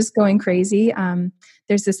just going crazy.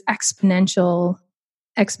 There's this exponential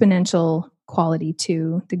quality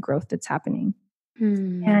to the growth that's happening.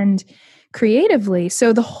 And creatively,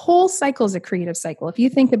 so the whole cycle is a creative cycle. If you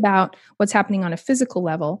think about what's happening on a physical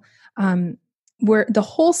level, where the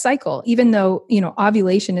whole cycle, even though,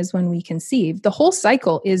 ovulation is when we conceive, the whole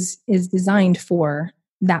cycle is designed for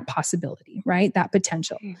that possibility, right? That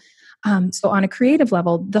potential. So on a creative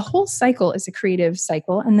level, the whole cycle is a creative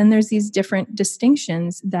cycle. And then there's these different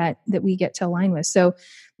distinctions that we get to align with. So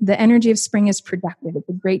the energy of spring is productive. It's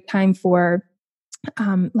a great time for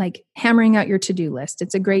like hammering out your to-do list.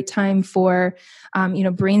 It's a great time for,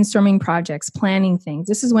 brainstorming projects, planning things.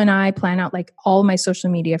 This is when I plan out like all my social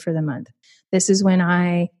media for the month. This is when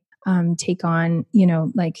I take on,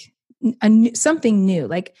 something new,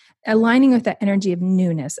 like aligning with that energy of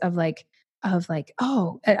newness, of like,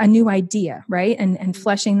 oh, a new idea, right? And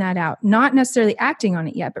fleshing that out, not necessarily acting on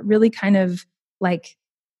it yet, but really kind of like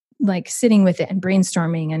sitting with it and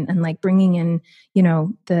brainstorming and like bringing in,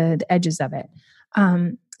 the edges of it.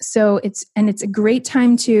 So it's a great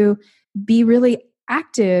time to be really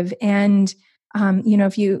active. And,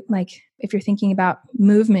 if you're thinking about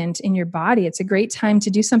movement in your body, it's a great time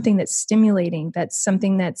to do something that's stimulating. That's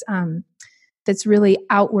something that's really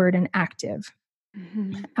outward and active.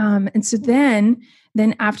 Mm-hmm. And so then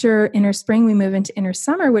after inner spring, we move into inner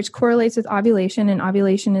summer, which correlates with ovulation, and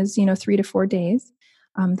ovulation is, 3 to 4 days,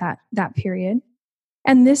 that period.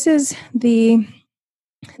 And this is the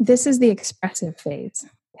expressive phase.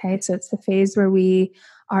 Okay. So it's the phase where we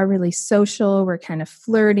are really social. We're kind of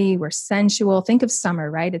flirty. We're sensual. Think of summer,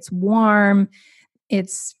 right? It's warm.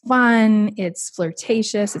 It's fun. It's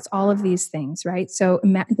flirtatious. It's all of these things, right? So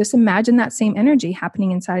just imagine that same energy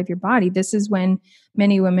happening inside of your body. This is when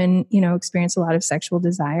many women, experience a lot of sexual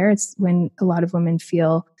desire. It's when a lot of women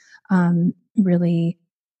feel really,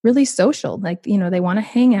 really social. Like, they want to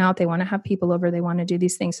hang out. They want to have people over. They want to do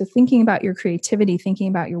these things. So thinking about your creativity, thinking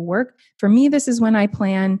about your work. For me, this is when I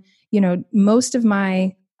plan, most of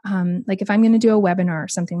my, like if I'm going to do a webinar or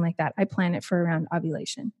something like that, I plan it for around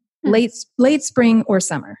ovulation. Late spring or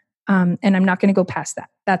summer. And I'm not going to go past that.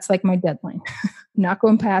 That's like my deadline. I'm not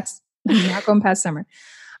going past summer.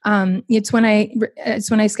 It's when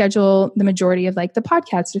I schedule the majority of like the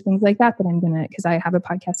podcasts or things like that I'm going to, cause I have a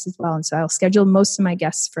podcast as well. And so I'll schedule most of my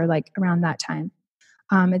guests for like around that time.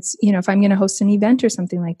 It's, if I'm going to host an event or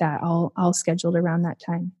something like that, I'll schedule it around that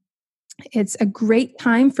time. It's a great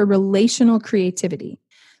time for relational creativity.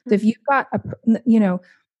 So if you've got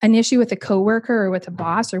an issue with a coworker or with a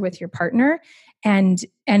boss or with your partner, and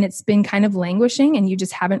it's been kind of languishing and you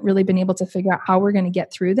just haven't really been able to figure out how we're going to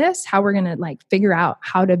get through this, how we're going to like figure out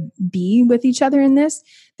how to be with each other in this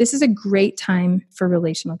is a great time for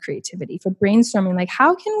relational creativity, for brainstorming. Like,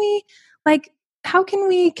 how can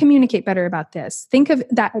we communicate better about this? Think of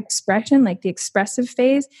that expression, like the expressive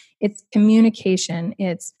phase. It's communication.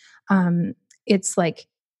 It's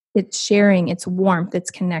sharing, it's warmth,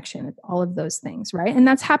 it's connection, it's all of those things, right? And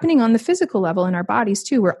that's happening on the physical level in our bodies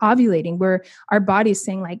too. We're ovulating, where our body's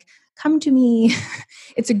saying like, come to me.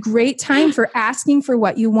 It's a great time for asking for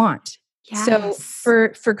what you want. Yes. So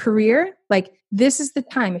for career, like this is the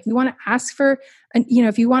time. If you want to ask for,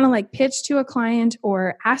 if you want to like pitch to a client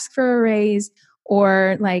or ask for a raise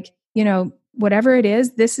or like, whatever it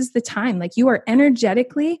is, this is the time. Like you are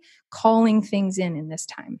energetically calling things in this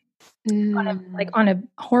time. On a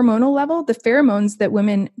hormonal level, the pheromones that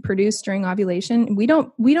women produce during ovulation, we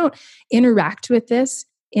don't interact with this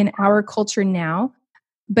in our culture now,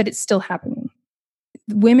 but it's still happening.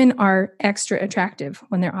 Women are extra attractive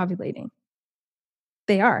when they're ovulating.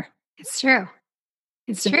 They are. It's true.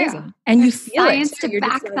 It's true. Amazing. And there's you feel science it. to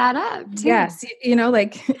back that up too. Yes.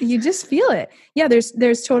 Like you just feel it. Yeah.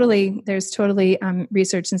 There's totally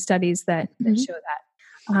research and studies that show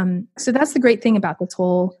that. So that's the great thing about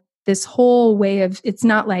this whole way of, it's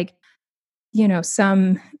not like,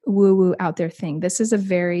 some woo-woo out there thing. This is a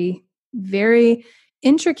very, very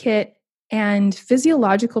intricate and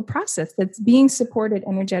physiological process that's being supported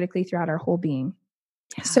energetically throughout our whole being.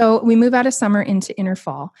 Yeah. So we move out of summer into inner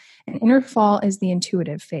fall, and inner fall is the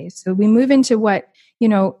intuitive phase. So we move into what,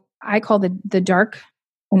 I call the dark,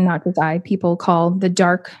 and not just I, people call the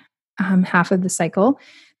dark half of the cycle,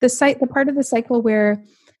 the part of the cycle where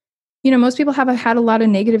most people have had a lot of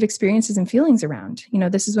negative experiences and feelings around.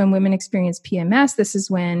 This is when women experience PMS. This is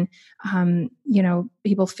when,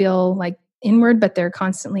 people feel like inward, but they're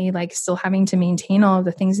constantly like still having to maintain all of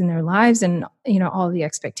the things in their lives and, all of the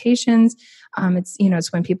expectations.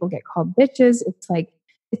 It's when people get called bitches. It's like,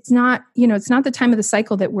 it's not the time of the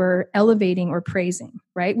cycle that we're elevating or praising,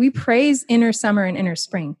 right? We praise inner summer and inner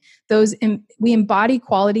spring. We embody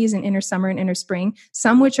qualities in inner summer and inner spring,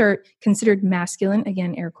 some which are considered masculine,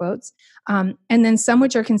 again, air quotes, and then some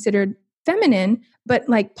which are considered feminine, but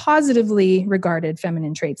like positively regarded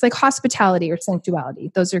feminine traits, like hospitality or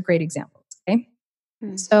sensuality. Those are great examples, okay?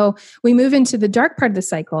 Mm. So we move into the dark part of the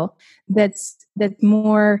cycle that's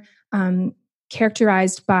more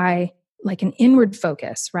characterized by like an inward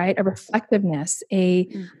focus, right? A reflectiveness,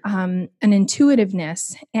 an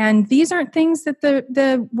intuitiveness. And these aren't things that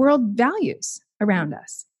the world values around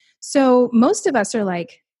us. So most of us are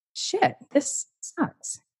like, shit, this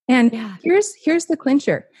sucks. And here's the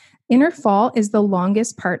clincher. Inner fall is the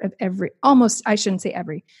longest part of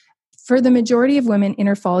for the majority of women,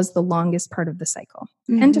 inner fall is the longest part of the cycle,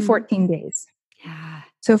 10 to 14 days. Yeah.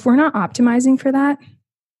 So if we're not optimizing for that,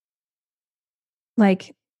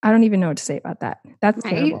 like, I don't even know what to say about that. That's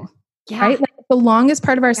Right? terrible. Yeah. Right? Like the longest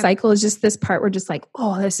part of our cycle is just this part where just like,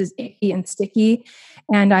 oh, this is icky and sticky.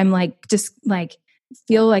 And I'm like, just like,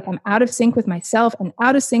 feel like I'm out of sync with myself and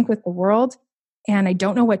out of sync with the world. And I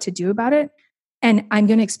don't know what to do about it. And I'm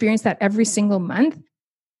going to experience that every single month.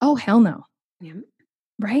 Oh, hell no. Yeah.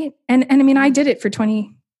 Right. And I mean, I did it for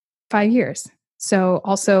 25 years. So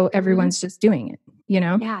also everyone's just doing it, you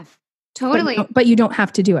know? Yeah, totally. But you don't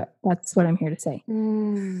have to do it. That's what I'm here to say.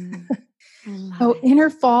 So inner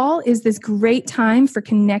fall is this great time for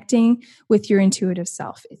connecting with your intuitive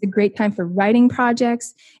self. It's a great time for writing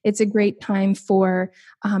projects. It's a great time for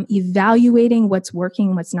evaluating what's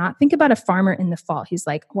working, what's not. Think about a farmer in the fall. He's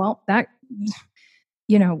like, well, that,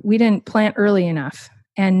 we didn't plant early enough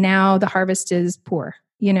and now the harvest is poor,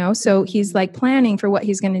 so he's like planning for what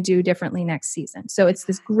he's going to do differently next season. So it's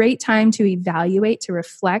this great time to evaluate, to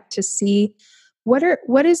reflect, to see what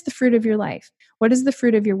is the fruit of your life? What is the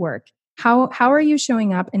fruit of your work? How are you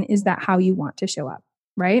showing up? And is that how you want to show up?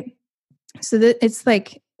 Right. So that it's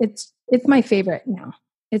like, it's my favorite now.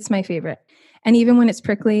 It's my favorite. And even when it's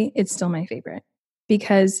prickly, it's still my favorite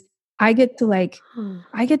because I get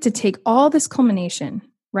to take all this culmination,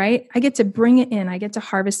 right? I get to bring it in. I get to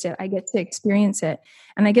harvest it. I get to experience it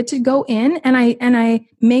and I get to go in and I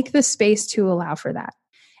make the space to allow for that.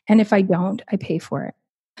 And if I don't, I pay for it.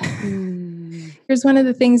 Here's one of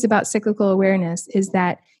the things about cyclical awareness is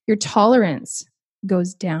that your tolerance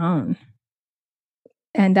goes down.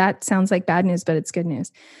 And that sounds like bad news, but it's good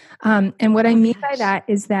news. And what I mean by that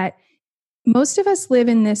is that most of us live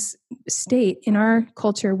in this state in our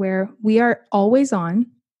culture where we are always on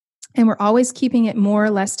and we're always keeping it more or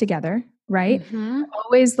less together, right? We're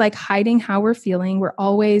always like hiding how we're feeling. We're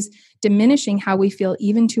always diminishing how we feel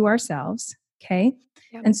even to ourselves. Okay.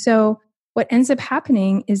 Yep. And so what ends up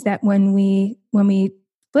happening is that when we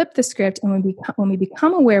flip the script and when we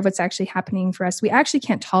become aware of what's actually happening for us, we actually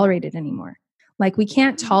can't tolerate it anymore. Like we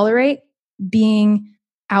can't tolerate being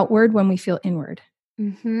outward when we feel inward.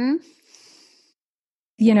 And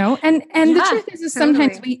the truth is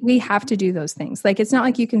sometimes we have to do those things. Like it's not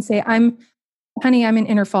like you can say, I'm in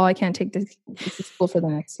inner fall. I can't take this to school for the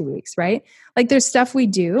next 2 weeks, right? Like there's stuff we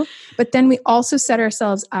do, but then we also set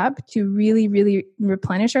ourselves up to really, really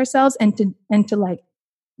replenish ourselves and to like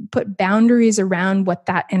put boundaries around what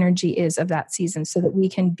that energy is of that season so that we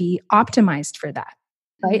can be optimized for that,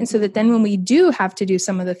 right? And so that then when we do have to do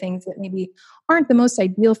some of the things that maybe aren't the most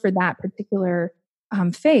ideal for that particular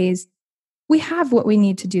phase, we have what we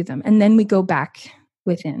need to do them. And then we go back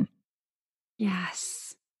within.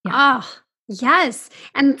 Yes. Yeah. Oh, yes.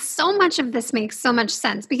 And so much of this makes so much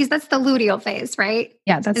sense because that's the luteal phase, right?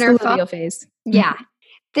 Yeah, that's the luteal phase. Yeah.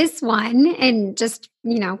 This one, and just,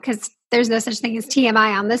 because there's no such thing as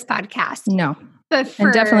TMI on this podcast. No.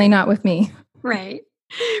 And definitely not with me. Right.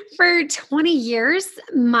 For 20 years,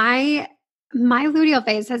 my luteal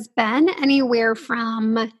phase has been anywhere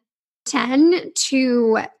from 10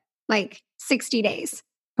 to like 60 days.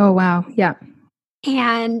 Oh, wow. Yeah.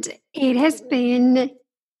 And it has been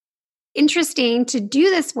interesting to do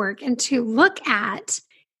this work and to look at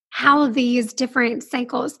how these different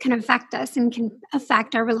cycles can affect us and can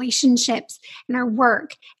affect our relationships and our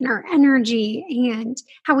work and our energy and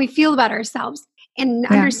how we feel about ourselves. And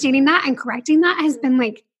understanding that and correcting that has been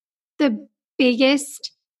like the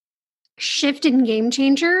biggest shift and game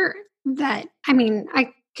changer that,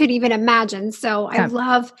 I could even imagine. So I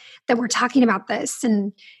love that we're talking about this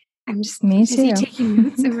and I'm just busy taking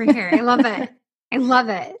notes over here. I love it. I love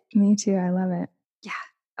it. Me too. I love it. Yeah.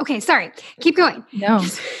 Okay. Sorry. Keep going. No.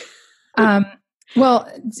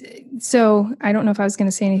 Well, so I don't know if I was going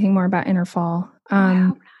to say anything more about inner fall.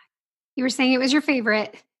 You were saying it was your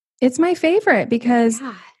favorite. It's my favorite because,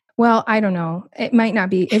 well, I don't know. It might not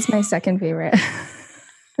be. It's my second favorite.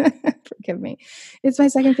 Forgive me. It's my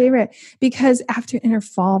second favorite because after inner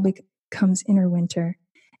fall comes inner winter.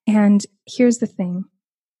 And here's the thing.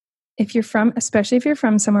 Especially if you're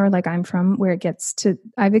from somewhere like I'm from, where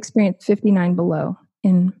I've experienced 59 below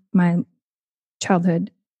in my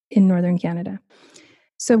childhood in Northern Canada.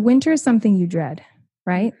 So winter is something you dread,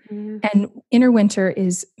 right? Mm-hmm. And inner winter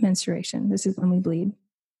is menstruation. This is when we bleed.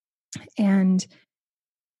 And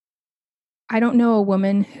I don't know a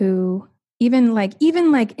woman who, even like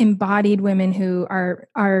embodied women who are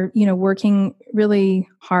working really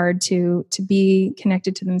hard to be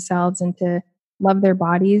connected to themselves and to love their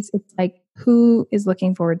bodies. It's like, who is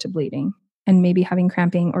looking forward to bleeding and maybe having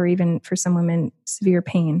cramping or even for some women, severe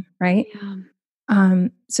pain, right? Yeah.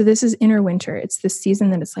 So this is inner winter. It's this season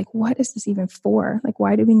that it's like, what is this even for? Like,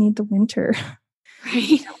 why do we need the winter?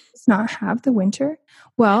 Right. States not have the winter?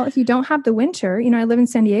 Well, if you don't have the winter, I live in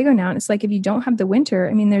San Diego now, and it's like if you don't have the winter,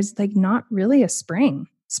 I mean, there's like not really a spring.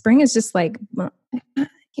 Spring is just like, well,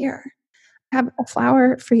 here, I have a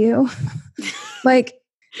flower for you. Like,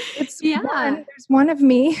 it's there's one of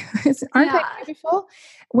me. Aren't they beautiful?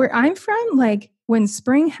 Where I'm from, like when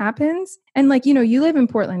spring happens, and like, you live in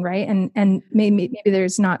Portland, right? And maybe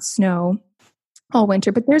there's not snow all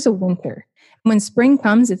winter, but there's a winter. When spring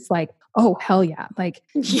comes, it's like, oh, hell yeah. Like,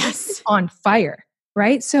 yes, on fire,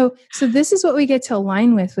 right? So this is what we get to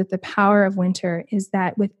align with the power of winter, is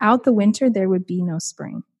that without the winter, there would be no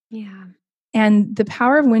spring. Yeah. And the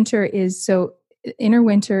power of winter is, so inner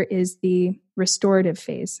winter is the restorative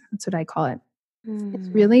phase. That's what I call it. It's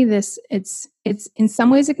really this, it's in some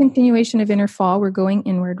ways a continuation of inner fall. We're going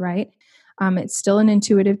inward, right? It's still an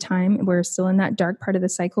intuitive time. We're still in that dark part of the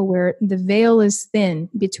cycle where the veil is thin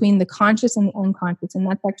between the conscious and the unconscious. And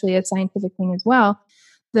that's actually a scientific thing as well.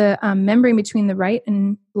 The membrane between the right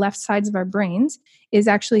and left sides of our brains is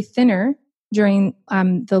actually thinner during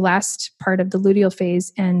the last part of the luteal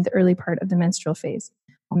phase and the early part of the menstrual phase.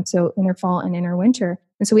 So inner fall and inner winter.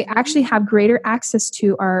 And so we actually have greater access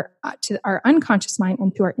to our unconscious mind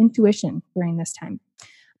and to our intuition during this time.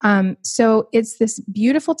 So it's this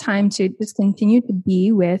beautiful time to just continue to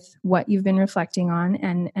be with what you've been reflecting on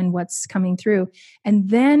and what's coming through. And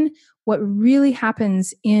then what really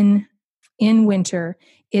happens in winter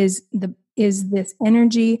is this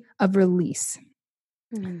energy of release,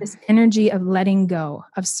 this energy of letting go,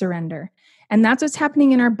 of surrender. And that's what's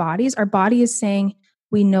happening in our bodies. Our body is saying,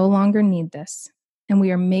 we no longer need this. And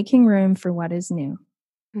we are making room for what is new.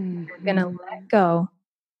 We're going to let go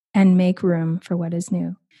and make room for what is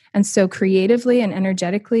new. And so creatively and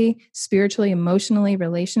energetically, spiritually, emotionally,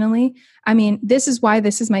 relationally, I mean, this is why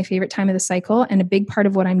this is my favorite time of the cycle. And a big part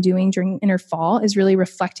of what I'm doing during inner fall is really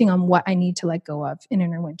reflecting on what I need to let go of in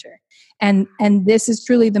inner winter. And this is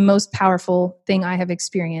truly the most powerful thing I have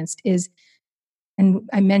experienced is, and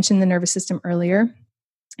I mentioned the nervous system earlier,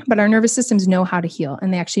 but our nervous systems know how to heal,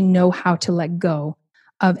 and they actually know how to let go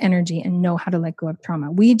of energy and know how to let go of trauma.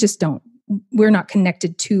 We just don't. We're not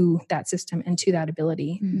connected to that system and to that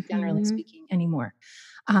ability, generally speaking, anymore.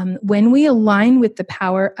 When we align with the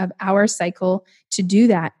power of our cycle to do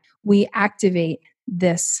that, we activate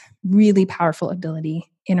this really powerful ability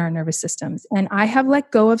in our nervous systems. And I have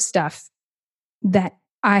let go of stuff that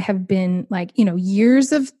I have been like,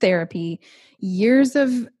 years of therapy, years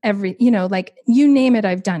of like you name it,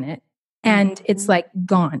 I've done it. And it's like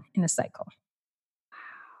gone in a cycle.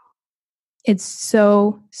 It's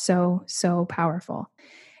so, so, so powerful.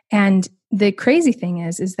 And the crazy thing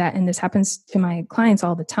is that, and this happens to my clients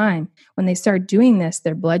all the time, when they start doing this,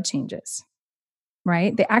 their blood changes,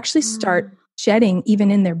 right? They actually start shedding even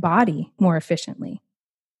in their body more efficiently.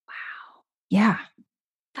 Wow. Yeah.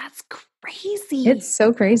 That's crazy. It's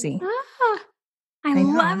so crazy. I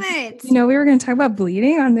love it. We were going to talk about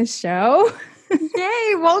bleeding on this show.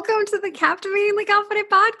 Yay. Welcome to the Captivatingly Confident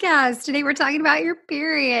podcast. Today we're talking about your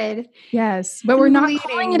period. Yes, but we're not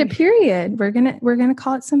calling it a period. We're going to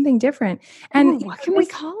call it something different. And what can we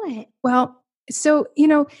call it? Well, so,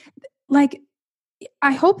 like,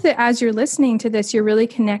 I hope that as you're listening to this, you're really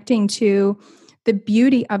connecting to the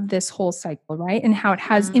beauty of this whole cycle, right? And how it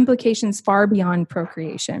has implications far beyond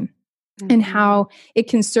procreation. And how it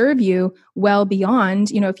can serve you well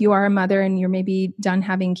beyond, if you are a mother and you're maybe done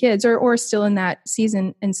having kids or still in that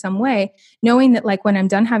season in some way, knowing that like when I'm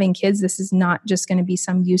done having kids, this is not just going to be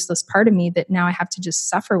some useless part of me that now I have to just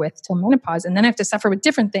suffer with till menopause. And then I have to suffer with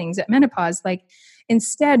different things at menopause. Like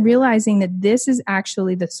instead realizing that this is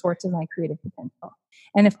actually the source of my creative potential.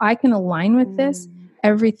 And if I can align with this,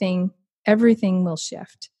 everything will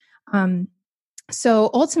shift. So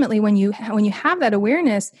ultimately, when you have that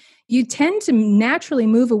awareness, you tend to naturally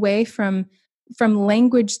move away from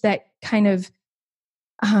language that kind of,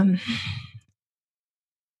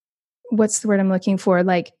 what's the word I'm looking for?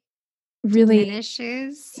 Like really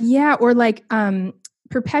diminishes. Yeah. Or like,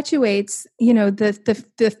 perpetuates,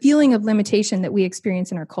 the feeling of limitation that we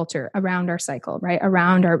experience in our culture around our cycle, right?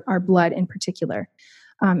 Around our blood in particular.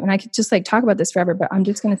 And I could just like talk about this forever, but I'm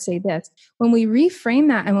just going to say this. When we reframe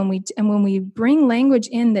that and when we bring language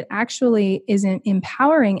in that actually is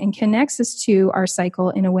empowering and connects us to our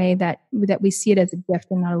cycle in a way that we see it as a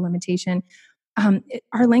gift and not a limitation,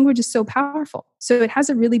 our language is so powerful. So it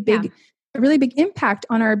has a really big impact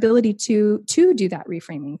on our ability to do that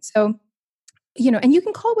reframing. So, and you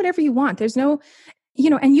can call it whatever you want. There's no,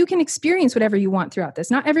 and you can experience whatever you want throughout this.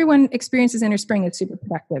 Not everyone experiences inner spring as super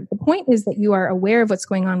productive. The point is that you are aware of what's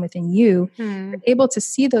going on within you. You're able to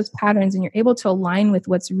see those patterns and you're able to align with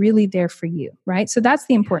what's really there for you, right? So that's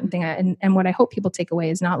the important thing. And what I hope people take away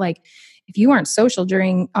is not like, if you aren't social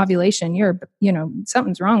during ovulation,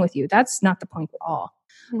 something's wrong with you. That's not the point at all.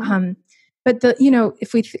 But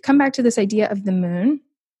if we come back to this idea of the moon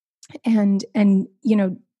and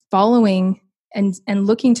following and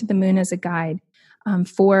looking to the moon as a guide,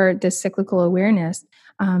 for this cyclical awareness,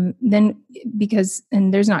 then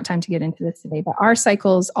and there's not time to get into this today, but our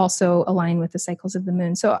cycles also align with the cycles of the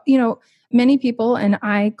moon. So, many people, and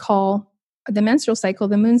I call the menstrual cycle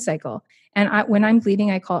the moon cycle. And when I'm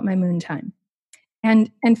bleeding, I call it my moon time.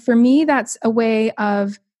 And for me, that's a way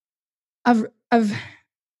of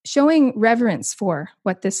showing reverence for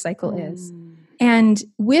what this cycle is. And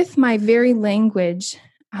with my very language,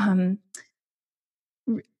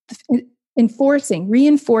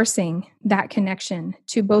 reinforcing that connection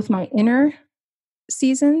to both my inner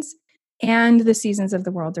seasons and the seasons of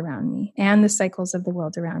the world around me and the cycles of the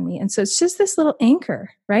world around me. And so it's just this little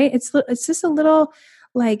anchor, right? It's just a little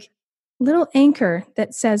anchor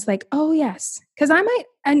that says like, oh yes, because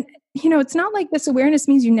it's not like this awareness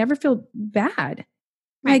means you never feel bad.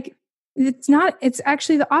 Like it's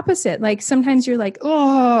actually the opposite. Like sometimes you're like,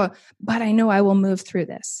 oh, but I know I will move through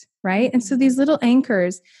this. Right. And so these little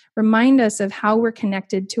anchors remind us of how we're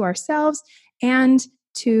connected to ourselves and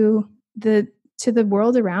to the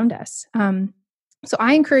world around us. So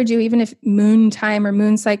I encourage you, even if moon time or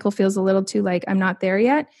moon cycle feels a little too like I'm not there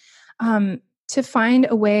yet, to find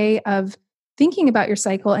a way of thinking about your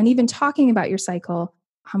cycle and even talking about your cycle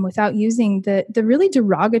without using the really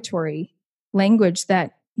derogatory language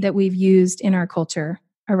that we've used in our culture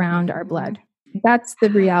around our blood. That's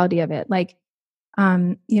the reality of it. Like,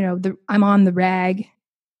 I'm on the rag.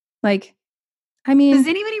 Like, I mean, does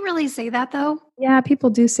anybody really say that though? Yeah, people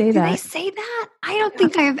do say that. Do they say that? I don't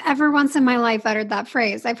think I have ever once in my life uttered that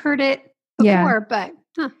phrase. I've heard it before, but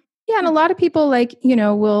yeah, and a lot of people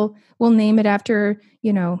will name it after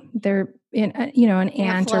their an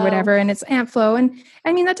aunt or whatever, and it's Aunt Flo, and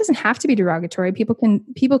I mean that doesn't have to be derogatory. People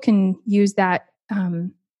can use that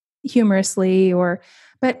humorously,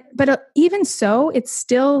 but even so, it's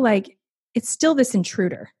still this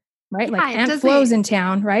intruder, right? Like Aunt Flo's in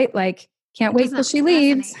town, right? Like can't wait till she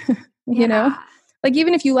leaves. Like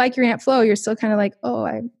even if you like your Aunt Flo, you're still kind of like, oh,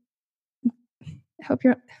 I hope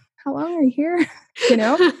how long are you here?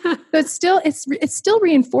 So it's still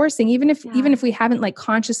reinforcing, even if we haven't like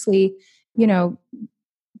consciously,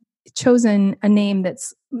 chosen a name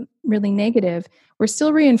that's really negative, we're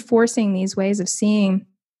still reinforcing these ways of seeing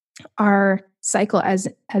our cycle as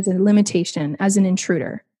a limitation, as an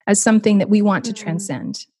intruder, as something that we want to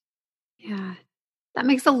transcend. Yeah. That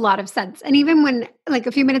makes a lot of sense. And even when, like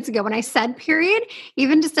a few minutes ago, when I said period,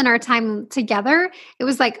 even just in our time together, it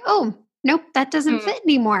was like, oh, nope, that doesn't fit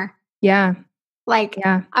anymore. Yeah.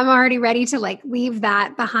 I'm already ready to like leave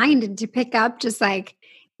that behind and to pick up just like,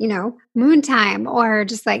 moon time, or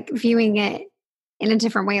just like viewing it in a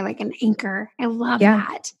different way, like an anchor. I love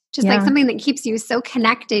that. Just like something that keeps you so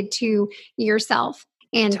connected to yourself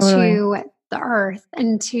and to the earth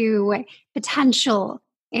and to potential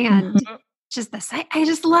and just this. I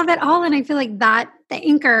just love it all. And I feel like that the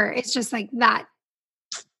anchor is just like that.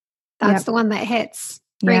 That's the one that hits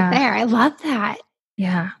right there. I love that.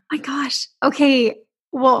 Yeah. My gosh. Okay.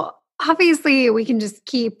 Well, obviously we can just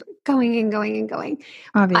keep going and going and going.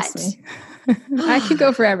 Obviously. I could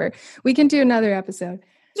go forever. We can do another episode.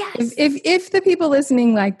 Yes. If the people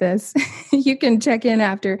listening like this, you can check in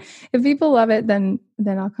after. If people love it, then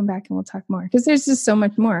I'll come back and we'll talk more, because there's just so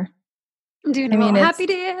much more. Dude, happy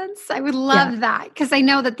dance. I would love that, because I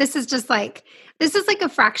know that this is like a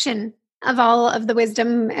fraction of all of the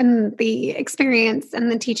wisdom and the experience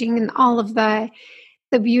and the teaching and all of the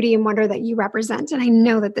beauty and wonder that you represent. And I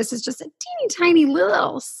know that this is just a teeny tiny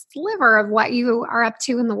little sliver of what you are up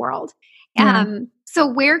to in the world. So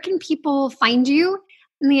where can people find you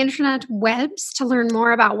in the internet webs to learn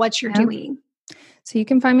more about what you're doing? So you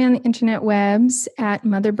can find me on the internet webs at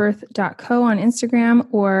motherbirth.co on Instagram,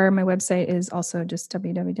 or my website is also just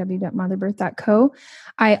www.motherbirth.co.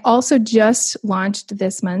 I also just launched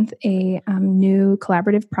this month a new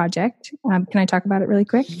collaborative project. Can I talk about it really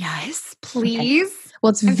quick? Yes, please. Okay.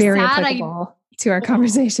 Well, it's very applicable to our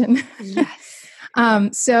conversation. Yes.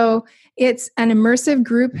 So it's an immersive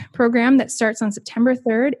group program that starts on September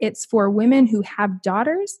 3rd. It's for women who have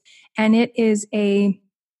daughters, and it is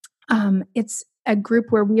a group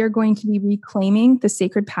where we are going to be reclaiming the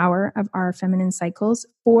sacred power of our feminine cycles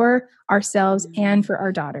for ourselves and for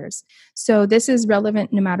our daughters. So this is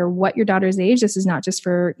relevant no matter what your daughter's age. This is not just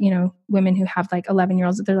for, women who have like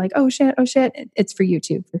 11-year-olds that they're like, oh shit. It's for you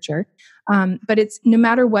too, for sure. But it's no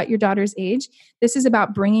matter what your daughter's age, this is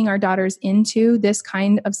about bringing our daughters into this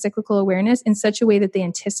kind of cyclical awareness in such a way that they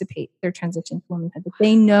anticipate their transition to womanhood, that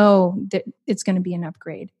they know that it's going to be an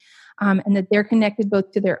upgrade. And that they're connected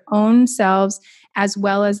both to their own selves as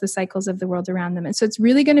well as the cycles of the world around them. And so it's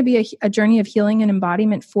really going to be a journey of healing and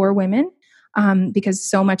embodiment for women, because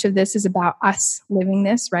so much of this is about us living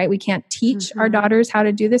this, right? We can't teach our daughters how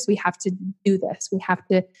to do this. We have to do this. We have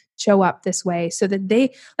to show up this way so that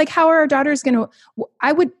they, like, how are our daughters going to,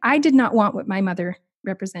 I did not want what my mother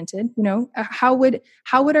represented, how would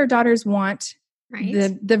our daughters want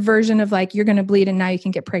the version of like, you're going to bleed and now you can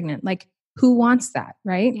get pregnant? Like, who wants that,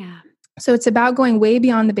 right? Yeah. So it's about going way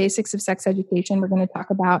beyond the basics of sex education. We're going to talk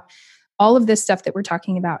about all of this stuff that we're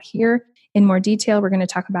talking about here in more detail. We're going to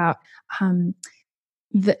talk about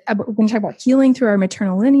healing through our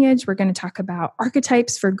maternal lineage. We're going to talk about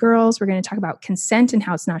archetypes for girls. We're going to talk about consent and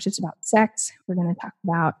how it's not just about sex. We're going to talk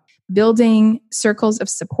about building circles of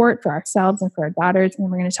support for ourselves and for our daughters.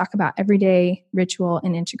 And we're going to talk about everyday ritual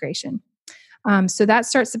and integration. So that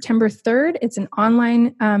starts September 3rd. It's an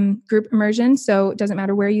online group immersion, so it doesn't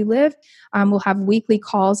matter where you live. We'll have weekly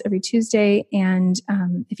calls every Tuesday, and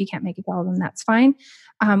if you can't make it to all of them, that's fine.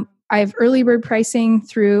 I have early bird pricing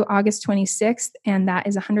through August 26th, and that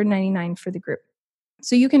is $199 for the group.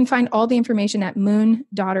 So you can find all the information at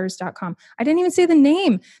moondaughters.com. I didn't even say the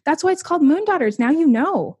name. That's why it's called Moon Daughters. Now you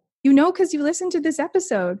know. You know because you listened to this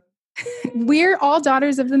episode. We're all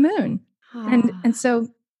daughters of the moon. And so,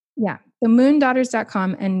 yeah. So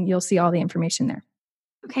moondaughters.com, and you'll see all the information there.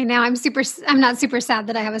 Okay, now I'm not super sad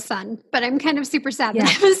that I have a son, but I'm kind of super sad that I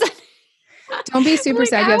have a son. Don't be super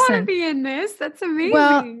sad you have a son. I want to be in this. That's amazing.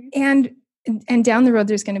 Well, and down the road,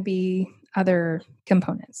 there's going to be other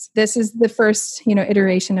components. This is the first,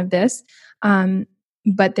 iteration of this,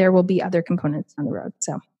 but there will be other components on the road.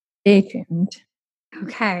 So stay tuned.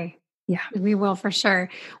 Okay. Yeah, we will for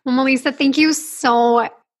sure. Well, Melissa, thank you so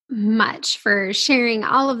much for sharing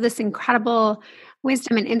all of this incredible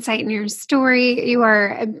wisdom and insight in your story. You are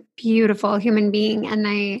a beautiful human being, and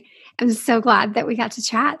I am so glad that we got to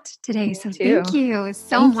chat today. Me so too. Thank you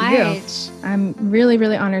so much. I'm really,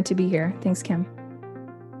 really honored to be here. Thanks, Kim.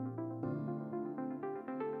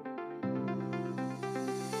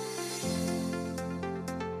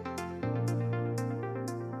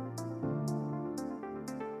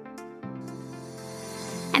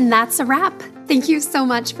 And that's a wrap. Thank you so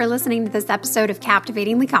much for listening to this episode of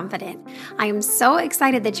Captivatingly Confident. I am so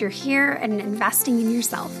excited that you're here and investing in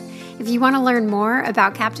yourself. If you want to learn more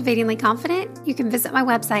about Captivatingly Confident, you can visit my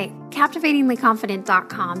website,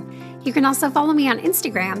 captivatinglyconfident.com. You can also follow me on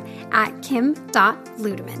Instagram at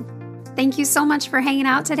kim.ludeman. Thank you so much for hanging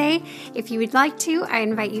out today. If you would like to, I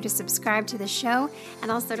invite you to subscribe to the show and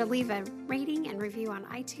also to leave a rating and review on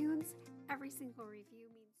iTunes. Every single review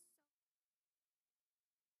means